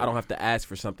 I don't have to ask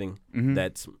for something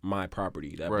that's my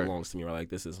property that Right. belongs to me. Or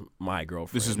this is my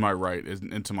girlfriend. This is my right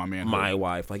into my manhood. my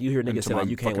wife. You hear niggas into say my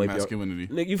you can't fucking rape masculinity.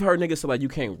 your. You've heard niggas say you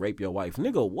can't rape your wife.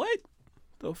 Nigga, what?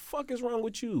 The fuck is wrong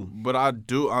with you? But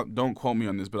don't quote me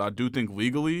on this, but I do think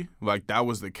legally, that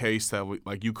was the case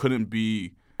that you couldn't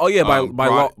be. Oh yeah,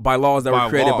 by laws that were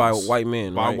created by white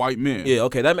men. By right? white men. Yeah,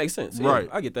 okay, that makes sense. Yeah, Right.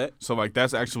 I get that. So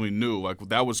that's actually new.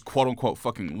 That was quote unquote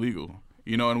fucking legal.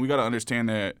 And we gotta understand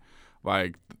that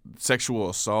sexual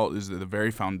assault is the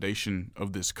very foundation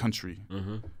of this country.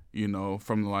 From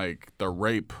the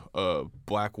rape of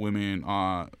black women.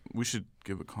 We should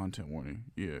give a content warning.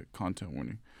 Yeah, content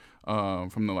warning.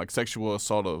 From the sexual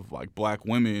assault of black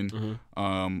women.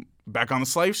 Back on the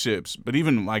slave ships, but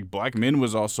even black men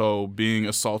was also being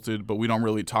assaulted, but we don't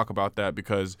really talk about that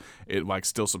because it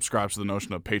still subscribes to the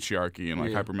notion of patriarchy and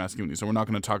hypermasculinity. So we're not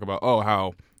going to talk about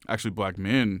how actually black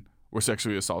men were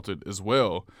sexually assaulted as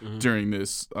well during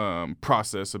this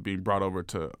process of being brought over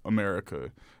to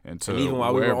America and to even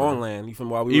while wherever. we were on land, even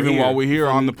while we were while we're here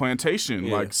on the plantation,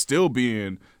 Yeah. still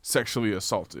being sexually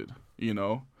assaulted.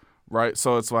 Right,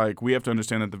 so it's like we have to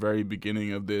understand at the very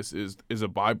beginning of this is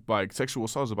sexual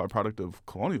assault is a byproduct of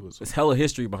colonialism. It's hella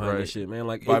history behind Right. this shit, man.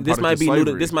 Like Byproduct this might of be new.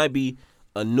 slavery. This might be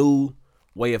a new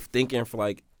way of thinking for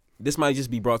like. This might just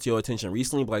be brought to your attention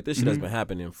recently, but like this shit has been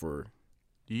happening for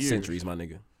Years. centuries, my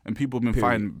nigga. And people have been Period.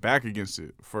 fighting back against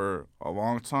it for a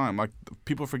long time. Like,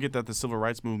 people forget that the civil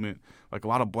rights movement, like, a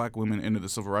lot of black women entered the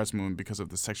civil rights movement because of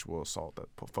the sexual assault that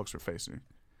folks were facing.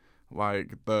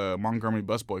 Like, the Montgomery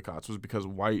bus boycotts was because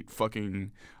white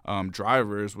fucking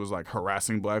drivers was, like,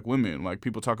 harassing black women. Like,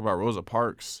 people talk about Rosa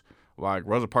Parks. Like,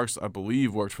 Rosa Parks, I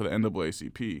believe, worked for the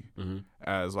NAACP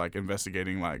as, like,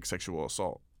 investigating, like, sexual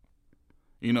assault.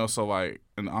 You know, so, like,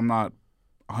 and I'm not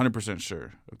 100%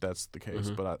 sure if that's the case,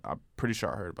 but I'm pretty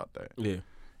sure I heard about that. Yeah.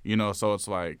 You know, so it's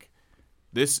like,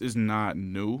 this is not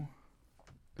new.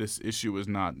 This issue is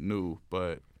not new,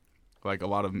 but like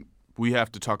we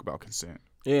have to talk about consent.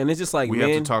 Yeah, and it's just like We men,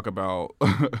 have to talk about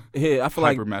yeah, I feel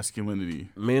like hypermasculinity.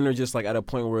 men are just like at a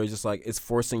point where it's just like it's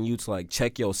forcing you to like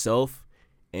check yourself,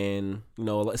 and you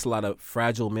know it's a lot of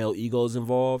fragile male egos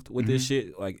involved with this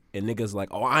shit. Like, and niggas like,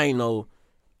 oh, I ain't no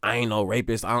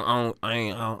rapist. I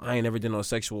ain't never did no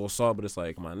sexual assault. But it's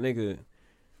like, my nigga,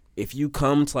 if you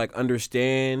come to like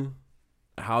understand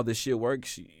how this shit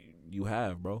works, you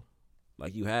have, bro.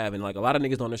 Like, you have, and like a lot of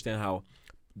niggas don't understand how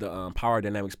the power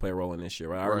dynamics play a role in this shit,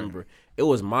 right? I remember it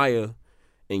was Maya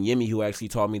and Yemi who actually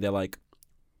taught me that like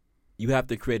you have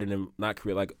to create not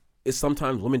create, like, it's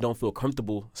sometimes women don't feel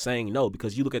comfortable saying no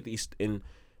because you look at these and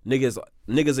niggas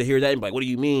will hear that and be like, what do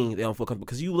you mean they don't feel comfortable?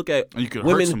 Because you look at You could hurt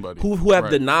women somebody. who have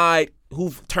Right. denied,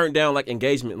 who've turned down like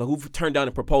engagement, like who've turned down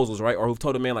the proposals, right? Or who've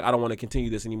told a man like, I don't want to continue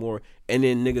this anymore, and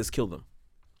then niggas kill them.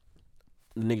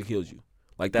 The nigga kills you.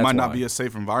 Like, that's Might not why. be a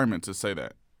safe environment to say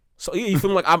that. So yeah, you feel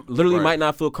like I literally Right. might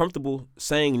not feel comfortable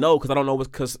saying no because I don't know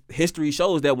because history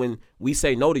shows that when we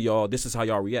say no to y'all, this is how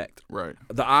y'all react. Right.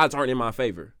 The odds aren't in my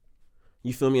favor.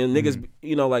 You feel me? And niggas,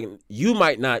 you know, like you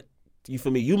might not. You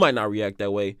feel me? You might not react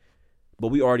that way, but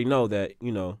we already know that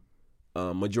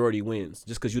majority wins.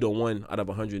 Just because you the one out of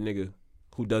 100 nigga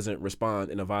who doesn't respond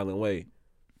in a violent way,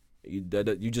 you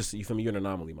feel me? You're an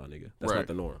anomaly, my nigga. That's Right. not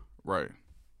the norm. Right.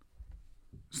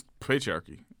 It's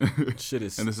patriarchy. Shit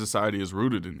is And the society is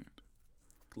rooted in it.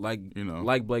 like You know.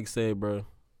 like Blake said, bro.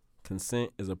 Consent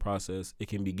is a process. It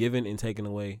can be given and taken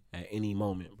away at any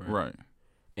moment, bro. Right.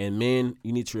 And men,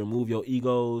 you need to remove your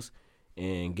egos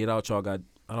and get out y'all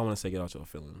I don't want to say get out your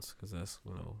feelings because that's,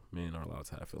 men are allowed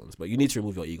to have feelings. But you need to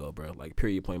remove your ego, bro. Like,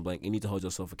 period, point blank. You need to hold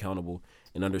yourself accountable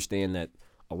and understand that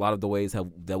a lot of the ways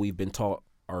that we've been taught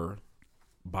are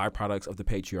byproducts of the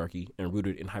patriarchy and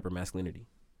rooted in hypermasculinity.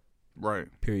 Right.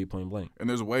 Period, point blank. And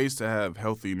there's ways to have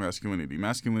healthy masculinity.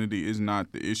 Masculinity is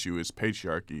not the issue. It's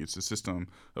patriarchy. It's a system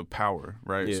of power,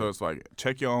 right? Yeah. So it's like,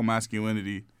 check your own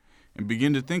masculinity and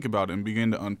begin to think about it and begin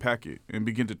to unpack it and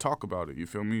begin to talk about it. You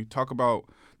feel me? Talk about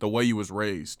the way you was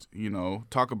raised,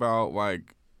 Talk about,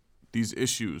 like, these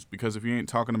issues. Because if you ain't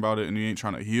talking about it and you ain't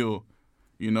trying to heal,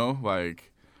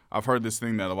 like, I've heard this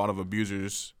thing that a lot of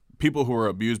abusers, people who are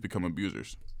abused become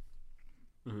abusers.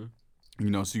 So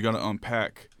you got to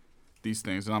unpack these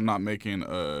things, and I'm not making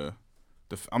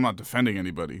I'm not defending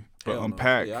anybody, but Hell no.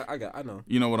 unpack. Yeah, I know.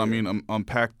 You know what I mean?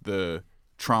 Unpack the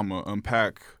trauma.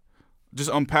 Unpack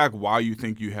why you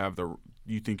think you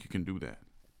think you can do that.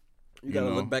 You gotta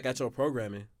look back at your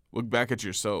programming. Look back at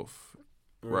yourself,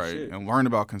 right, shit. and learn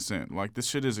about consent. Like, this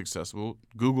shit is accessible.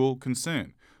 Google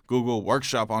consent. Google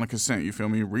workshop on a consent. You feel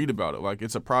me? Read about it. Like,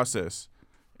 it's a process,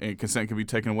 and consent can be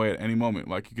taken away at any moment.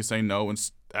 Like, you can say no, and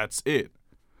that's it.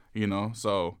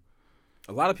 So.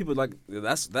 A lot of people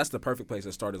that's the perfect place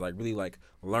to start is like really like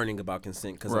learning about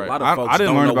consent because Right. a lot of folks I didn't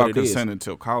don't learn know about what it is. consent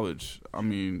until college. I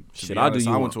mean, to Shit, be I'll do honest,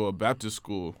 you I one. went to a Baptist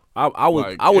school. I would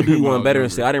like, do you when I one was better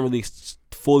and younger. say I didn't really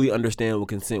fully understand what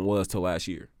consent was till last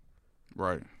year.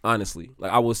 Right. Honestly,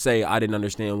 like I would say I didn't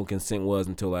understand what consent was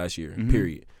until last year.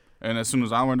 Period. And as soon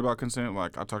as I learned about consent,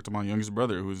 like, I talked to my youngest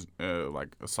brother who's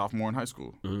like a sophomore in high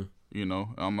school. I'm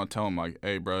gonna tell him, like,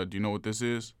 hey, bro, do you know what this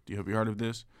is? Have you heard of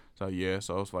this? So yeah.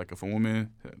 So it's like, if a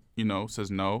woman, says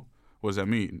no, what does that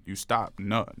mean? You stop.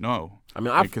 No. I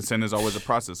mean, And consent is always a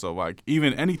process. So, like,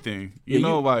 even anything,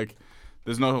 like,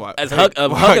 there's no, like, as hey,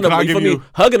 hugging can I give you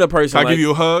hugging a person. Can I like, give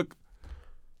you a hug?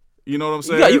 You know what I'm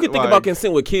saying? Yeah, you can think Like, about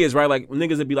consent with kids, right? Like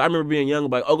niggas would be like, I remember being young,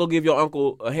 like, oh, go give your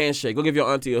uncle a handshake, go give your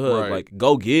auntie a hug, Right. like,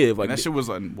 go give, like and that shit was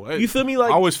like, what? you feel me? Like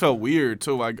I always felt weird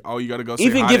too. Like, oh, you gotta go. Say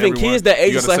even hi to giving everyone. kids that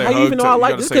age, You it's gotta like, say how you even know I like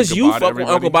gotta this? say Because you goodbye to fuck with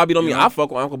Uncle everybody, Bobby, don't you mean know? I fuck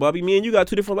with Uncle Bobby. Me and you got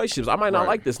two different relationships. I might not Right.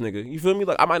 like this nigga. You feel me?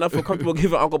 Like I might not feel comfortable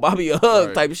giving Uncle Bobby a hug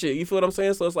Right. type of shit. You feel what I'm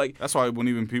saying? So it's like. That's why when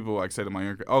even people like say to my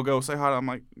younger, oh, go say hi. I'm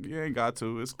like, you ain't got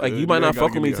to. It's Like good. you might not ain't gotta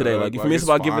fuck with give me a today. hug. Like you feel me? It's it's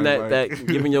about giving fine, that like-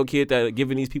 giving your kid that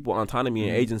giving these people autonomy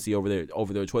and agency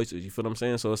over their choices. You feel what I'm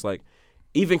saying? So it's like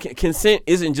even consent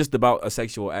isn't just about a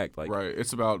sexual act. Like Right.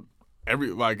 It's about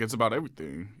it's about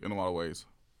everything in a lot of ways.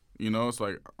 You know, it's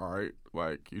like, all right,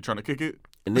 like you trying to kick it?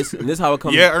 and this how it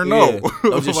comes. Yeah or no?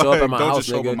 Don't just show up Like, at my don't house, just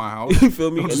show up nigga. at my house. You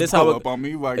feel me? Don't And just this how pull it, up on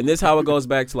me like. and this how it goes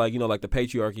back to like like the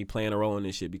patriarchy playing a role in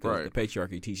this shit because Right. the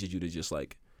patriarchy teaches you to just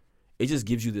like it just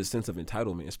gives you this sense of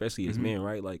entitlement, especially as men,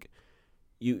 right? Like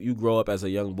you grow up as a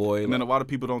young boy. And then like, a lot of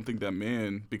people don't think that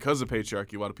men, because of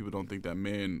patriarchy, a lot of people don't think that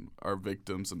men are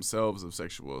victims themselves of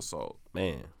sexual assault.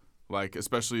 man, Like,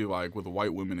 especially like with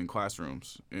white women in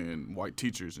classrooms and white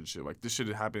teachers and shit. Like this shit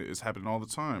is happening all the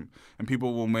time. And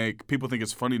people think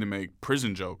it's funny to make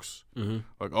prison jokes.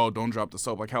 Like, oh, don't drop the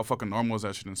soap. Like how fucking normal is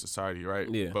that shit in society, right?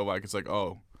 Yeah. But like, it's like,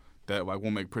 oh, that like we'll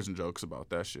make prison jokes about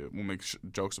that shit. We'll make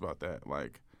jokes about that.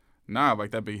 Like, nah, like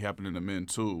that be happening to men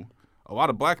too. A lot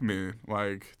of black men,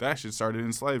 like that shit started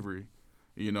in slavery,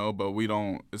 you know, but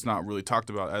it's not really talked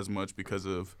about as much because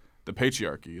of the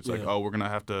patriarchy. It's like, Yeah. oh,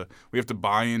 we have to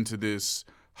buy into this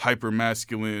hyper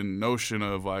masculine notion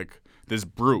of like this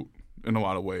brute in a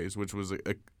lot of ways, which was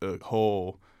a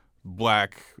whole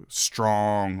black,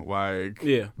 strong, like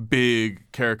Yeah. big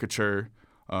caricature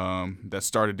that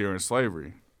started during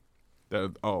slavery.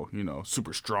 That, oh, you know,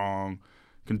 super strong,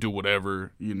 can do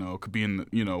whatever, you know, could be in,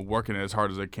 working as hard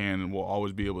as they can and will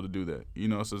always be able to do that. You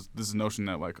know, so this notion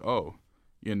that like, oh,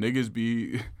 yeah, niggas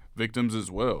be victims as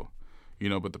well. You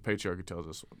know, but the patriarchy tells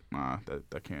us, nah,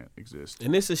 that can't exist.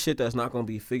 and this is shit that's not gonna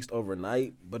be fixed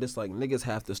overnight. But it's like niggas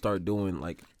have to start doing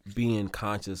like being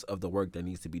conscious of the work that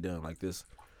needs to be done. Like this,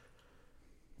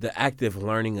 the active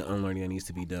learning and unlearning that needs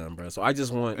to be done, bro. So I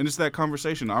just want. And it's that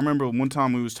conversation. I remember one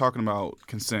time we was talking about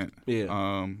consent.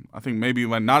 Yeah. I think maybe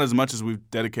like not as much as we've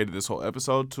dedicated this whole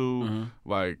episode to,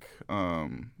 like,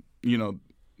 you know,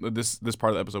 this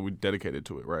part of the episode we dedicated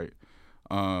to it, right?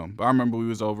 But I remember we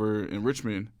was over in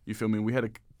Richmond. You feel me? We had a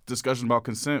discussion about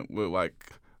consent with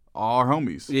like all our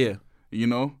homies. Yeah. You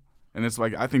know. And it's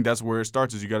like, I think that's where it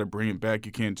starts is you got to bring it back.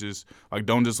 You can't just, like,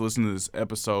 don't just listen to this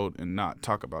episode and not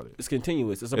talk about it. It's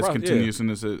continuous. It's a It's process. continuous, and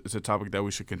it's a topic that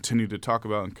we should continue to talk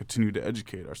about and continue to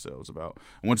educate ourselves about.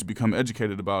 And once you become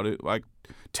educated about it, like,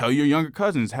 tell your younger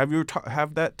cousins, have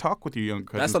that talk with your younger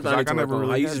cousins. That's something I need to work on.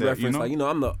 I had used to that, reference, you know? like, you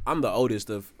know, I'm the oldest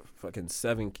of fucking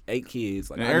 7, 8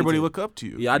 kids. Like, And I need everybody to- look up to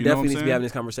you. Yeah, I you know definitely what need I'm to be having saying?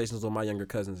 these conversations with my younger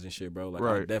cousins and shit, bro. Like, I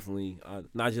Right. definitely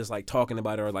not just like talking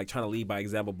about it or like trying to lead by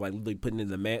example, but like literally putting in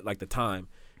the time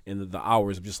and the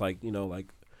hours of just like, you know, like,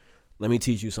 let me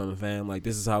teach you something, fam. Like,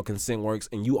 this is how consent works,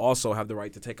 and you also have the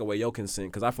right to take away your consent.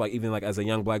 Because I feel like even like as a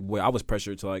young black boy, I was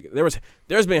pressured to like there's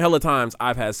been hella times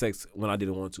I've had sex when I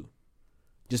didn't want to,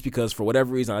 just because for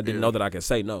whatever reason I didn't know that I could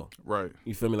say no. Right.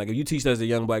 You feel me? Like if you teach that as a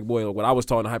young black boy, like what I was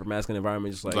taught in a hypermasculine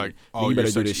environment, just like Oh, you better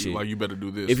you're do this sexy. shit. Like, you better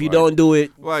do this. If you Like- don't do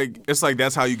it, Like, it's like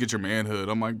that's how you get your manhood.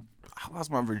 I'm like, I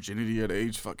lost my virginity at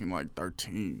age fucking like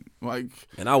 13. Like,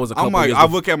 and I was a couple I'm like, years I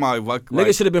before- look at my like,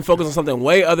 niggas should have been focused on something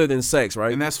way other than sex,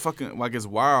 right? and that's fucking like it's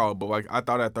wild. But like, I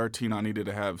thought at 13 I needed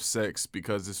to have sex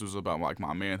because this was about like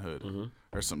my manhood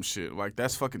or some shit. Like,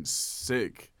 that's fucking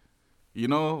sick. You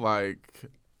know, like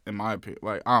in my opinion,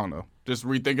 like I don't know. Just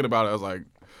rethinking about it, I was like,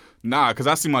 nah, because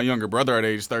I see my younger brother at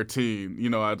age 13. You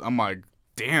know, I'm like,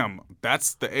 damn,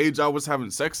 that's the age I was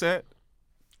having sex at.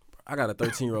 I got a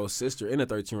 13-year-old sister and a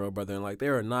 13-year-old brother, and like they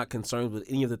are not concerned with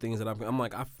any of the things that I'm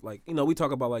like, you know, we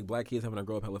talk about like black kids having to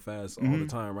grow up hella fast all the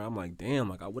time, right? I'm like, damn,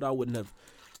 like what I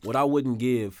wouldn't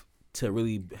give to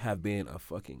really have been a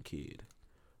fucking kid,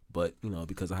 but you know,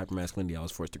 because of hypermasculinity, I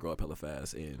was forced to grow up hella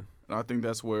fast, and I think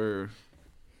that's where,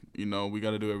 you know, we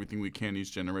got to do everything we can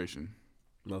each generation.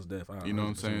 most def. You know what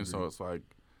I'm saying? So it's like,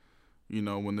 you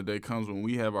know, when the day comes when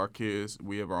we have our kids,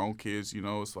 we have our own kids, you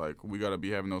know, it's like we got to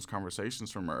be having those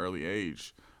conversations from an early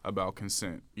age about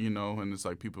consent, you know, and it's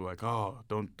like people are like, oh,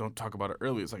 don't talk about it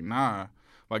early. It's like, nah,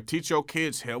 like teach your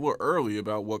kids hella early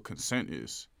about what consent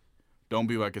is. Don't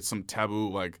be like it's some taboo,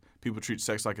 like people treat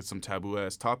sex like it's some taboo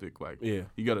ass topic. Like, Yeah.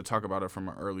 you got to talk about it from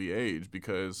an early age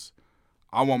because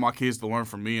I want my kids to learn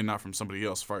from me and not from somebody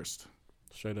else first.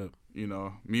 Straight up. You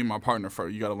know, me and my partner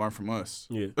first. You got to learn from us.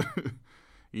 Yeah.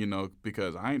 You know,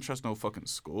 because I ain't trust no fucking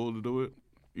school to do it.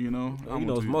 You know,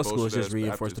 Most schools just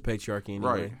reinforce the patriarchy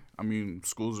anyway. Right. I mean,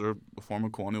 schools are a form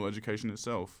of colonial education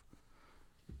itself.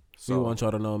 So we want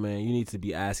y'all to know, man, you need to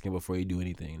be asking before you do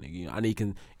anything,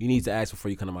 nigga. You need to ask before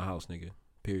you come to my house, nigga.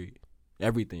 Period.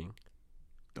 Everything.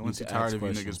 Don't get tired of you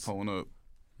niggas pulling up.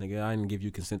 Nigga, I didn't give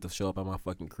you consent to show up at my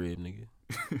fucking crib,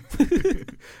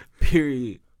 nigga.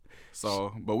 Period.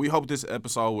 So, but we hope this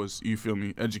episode was, you feel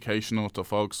me, educational to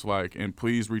folks. Like, and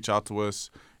please reach out to us.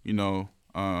 You know,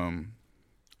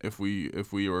 if we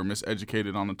were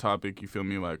miseducated on the topic, you feel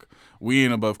me. Like, we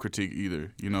ain't above critique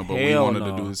either. You know, but we wanted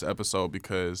to do this episode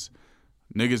because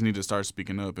niggas need to start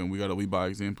speaking up, and we gotta lead by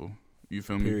example. You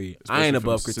feel me? Period. I ain't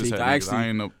above critique. I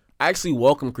actually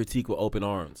welcome critique with open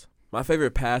arms. My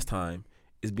favorite pastime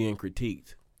is being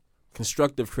critiqued.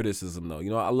 Constructive criticism, though. You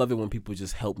know, I love it when people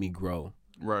just help me grow.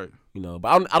 Right. You know,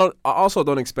 but I also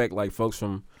don't expect like folks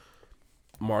from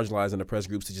marginalized and oppressed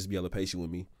groups to just be able to patient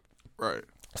with me. Right.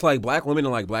 It's like black women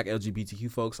and like black LGBTQ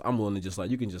folks. I'm willing to just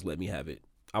like, you can just let me have it.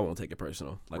 I won't take it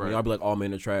personal. Like, I'll be like, all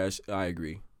men are trash. I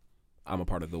agree. I'm a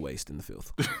part of the waste and the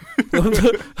filth.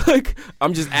 Like,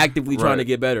 I'm just actively trying to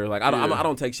get better. Like, I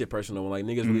don't take shit personal. When like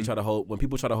niggas really try to when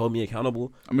people try to hold me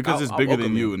accountable. I mean, because it's bigger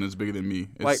than you and it's bigger than me.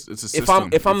 It's a system.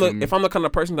 If I'm the kind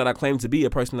of person that I claim to be, a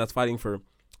person that's fighting for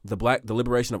the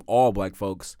liberation of all black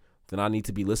folks, then I need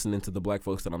to be listening to the black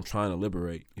folks that I'm trying to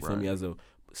liberate. You feel me?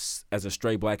 As a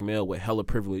straight black male with hella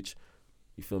privilege.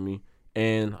 You feel me?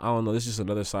 And I don't know. This is just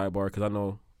another sidebar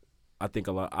because I think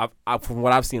a lot. From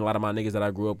what I've seen, a lot of my niggas that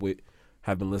I grew up with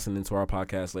have been listening to our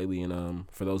podcast lately. And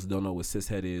for those who don't know what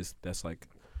cishet is, that's like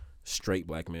straight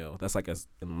black male. That's like, as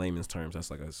in layman's terms,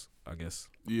 that's like I guess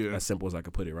as simple as I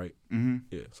could put it, right? Mm-hmm.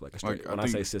 Yeah, it's like a straight. When I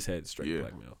say cishet, straight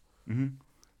black male. Mm-hmm.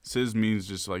 Cis means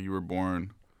just like you were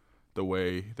born the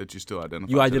way that you still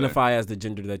identify. You identify as the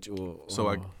gender that you. So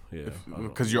like,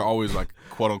 because you're always like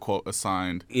quote unquote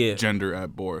assigned gender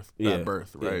at birth, right?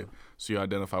 Yeah. So you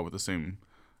identify with the same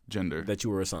gender that you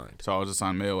were assigned. So I was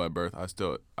assigned male at birth. I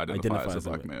still identify as a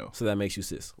black male. So that makes you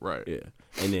cis, right? Yeah,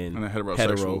 and then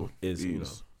heterosexual is your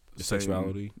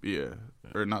sexuality. Yeah,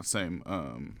 or not same.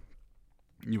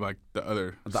 You like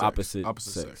the opposite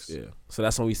sex. Yeah. So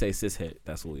that's when we say cishet.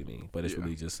 That's what we mean. But it's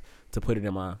really just to put it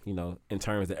in my, in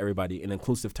terms that everybody, in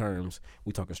inclusive terms,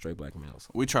 we talking straight black males.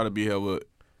 We try to be able,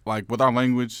 like with our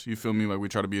language, you feel me? Like we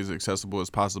try to be as accessible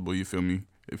as possible. You feel me?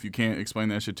 If you can't explain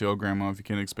that shit to your grandma, if you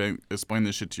can't explain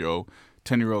this shit to your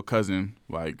 10-year-old cousin,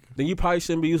 like then you probably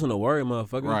shouldn't be using the word,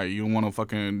 motherfucker. Right. You don't want to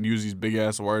fucking use these big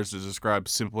ass words to describe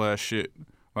simple ass shit.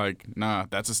 Like, nah,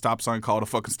 that's a stop sign. Call it a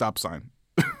fucking stop sign.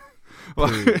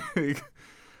 Like,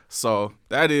 so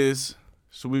that is.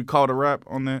 Should we call it a wrap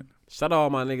on that? Shout out all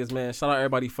my niggas, man. Shout out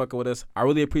everybody fucking with us. I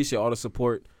really appreciate all the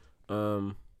support.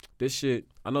 This shit,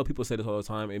 I know people say this all the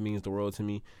time. It means the world to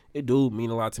me. It do mean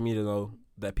a lot to me to know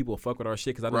that people fuck with our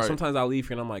shit. Because I know sometimes I leave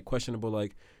here and I'm like questionable.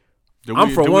 Like, we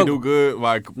do good?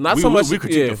 Like, not so much. We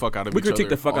critique the fuck out of each other. We critique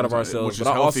the fuck out of ourselves. But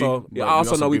I also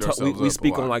know we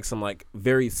speak on like some like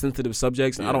very sensitive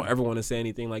subjects, and I don't ever want to say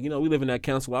anything like, we live in that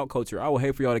cancel out culture. I would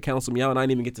hate for y'all to cancel me out, and I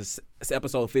didn't even get to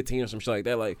episode 15 or some shit like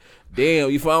that. Like, damn,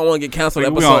 I don't want to get canceled.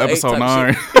 Episode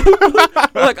 9.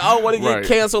 Like, I don't want to get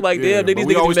canceled. Like, damn, these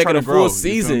niggas be making a full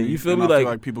season. You feel me?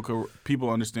 Like people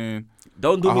understand.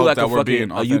 Don't do me like a fucking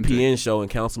UPN show and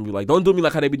cancel me. Like, don't do me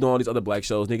like how they be doing all these other black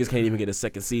shows. Niggas can't even get a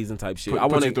second season type shit. I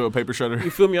want to through a paper shredder.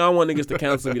 You feel me? I don't want niggas to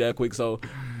cancel me that quick. So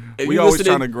we always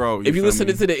trying to grow. If you listen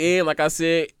to the end, like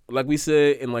we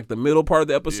said in like the middle part of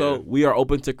the episode, we are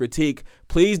open to critique.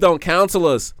 Please don't cancel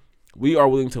us. We are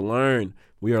willing to learn.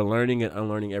 We are learning and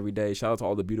unlearning every day. Shout out to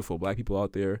all the beautiful black people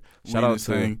out there. Shout out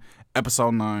to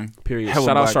episode 9. Period.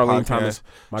 Shout out Charlene Thomas.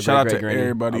 Shout out to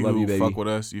everybody who fuck with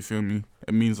us. You feel me?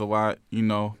 It means a lot.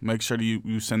 Make sure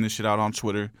you send this shit out on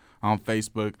Twitter, on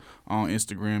Facebook, on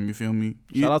Instagram. You feel me?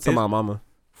 Shout out to my mama.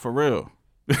 For real.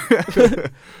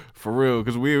 For real.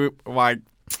 Because we like,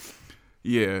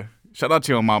 shout out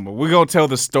to your mama. We're going to tell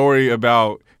the story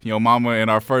about your mama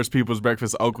and our first People's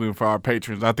Breakfast Oakland for our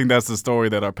patrons. I think that's the story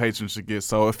that our patrons should get.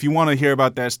 So if you want to hear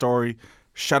about that story,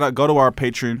 go to our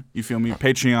Patreon, you feel me?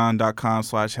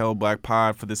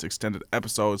 Patreon.com/HelloBlackPod for this extended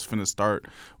episode. It's finna start.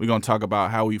 We're going to talk about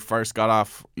how we first got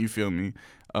off, you feel me?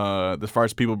 The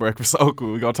first People Breakfast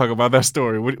Oakland. We're going to talk about that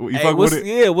story. You fuck with it?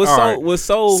 Yeah,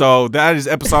 So that is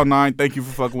episode 9. Thank you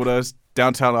for fucking with us.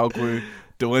 Downtown Oakland.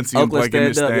 Delancey and Blake in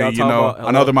this thing, I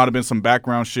know there might have been some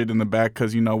background shit in the back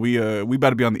because we about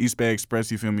to be on the East Bay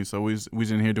Express, you feel me? So we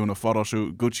in here doing a photo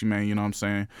shoot, Gucci man, you know what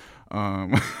I'm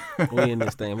saying? We in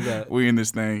this thing, we in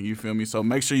this thing, you feel me? So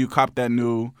make sure you cop that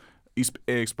new East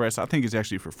Bay Express. I think it's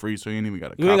actually for free, so you ain't even got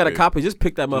to copy. You ain't got to copy, just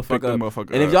pick that motherfucker up.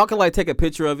 And if y'all can like take a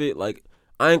picture of it, like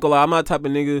I ain't gonna lie, I'm not the type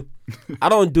of nigga. I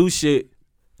don't do shit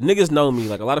niggas know me.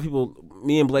 Like a lot of people,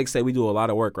 me and Blake say we do a lot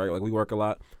of work, right? Like we work a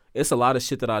lot. It's a lot of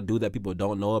shit that I do that people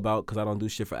don't know about because I don't do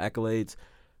shit for accolades.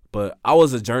 But I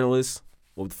was a journalist.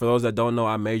 Well, for those that don't know,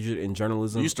 I majored in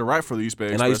journalism. You used to write for the East Bay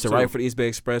Express. And I used to too. write for the East Bay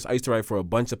Express. I used to write for a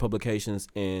bunch of publications.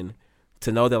 And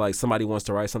to know that like somebody wants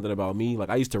to write something about me, like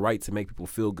I used to write to make people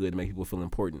feel good, make people feel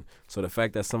important. So the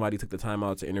fact that somebody took the time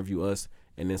out to interview us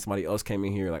and then somebody else came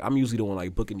in here, like I'm usually the one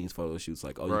like booking these photo shoots,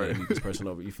 like, oh, you gotta meet this person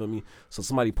over, you feel me? So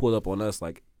somebody pulled up on us,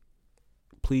 like,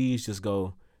 please just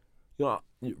go, you know,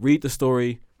 read the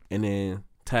story and then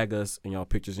tag us in y'all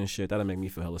pictures and shit. That'll make me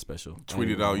feel hella special.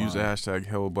 Tweet it out. Use the hashtag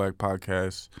Hella Black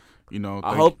Podcast. You know,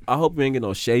 I hope you ain't get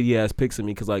no shady ass pics of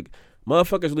me because like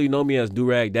motherfuckers really know me as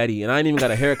Durag Daddy, and I ain't even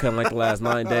got a haircut in like the last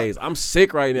 9 days. I'm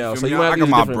sick right now, so you might I have to got use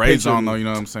a my different braids picture of on me. though. You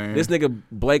know what I'm saying? This nigga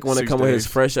Blake want to 6 come with his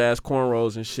days. fresh ass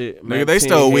cornrows and shit. Nigga, Mac they 10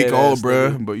 still a week head old, ass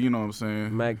bruh. nigga. But you know what I'm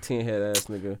saying? Mac 10 head ass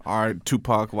nigga. All right,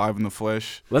 Tupac live in the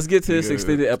flesh. Let's get to this Nigga,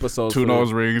 extended episode. Two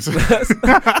nose rings.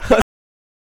 Let's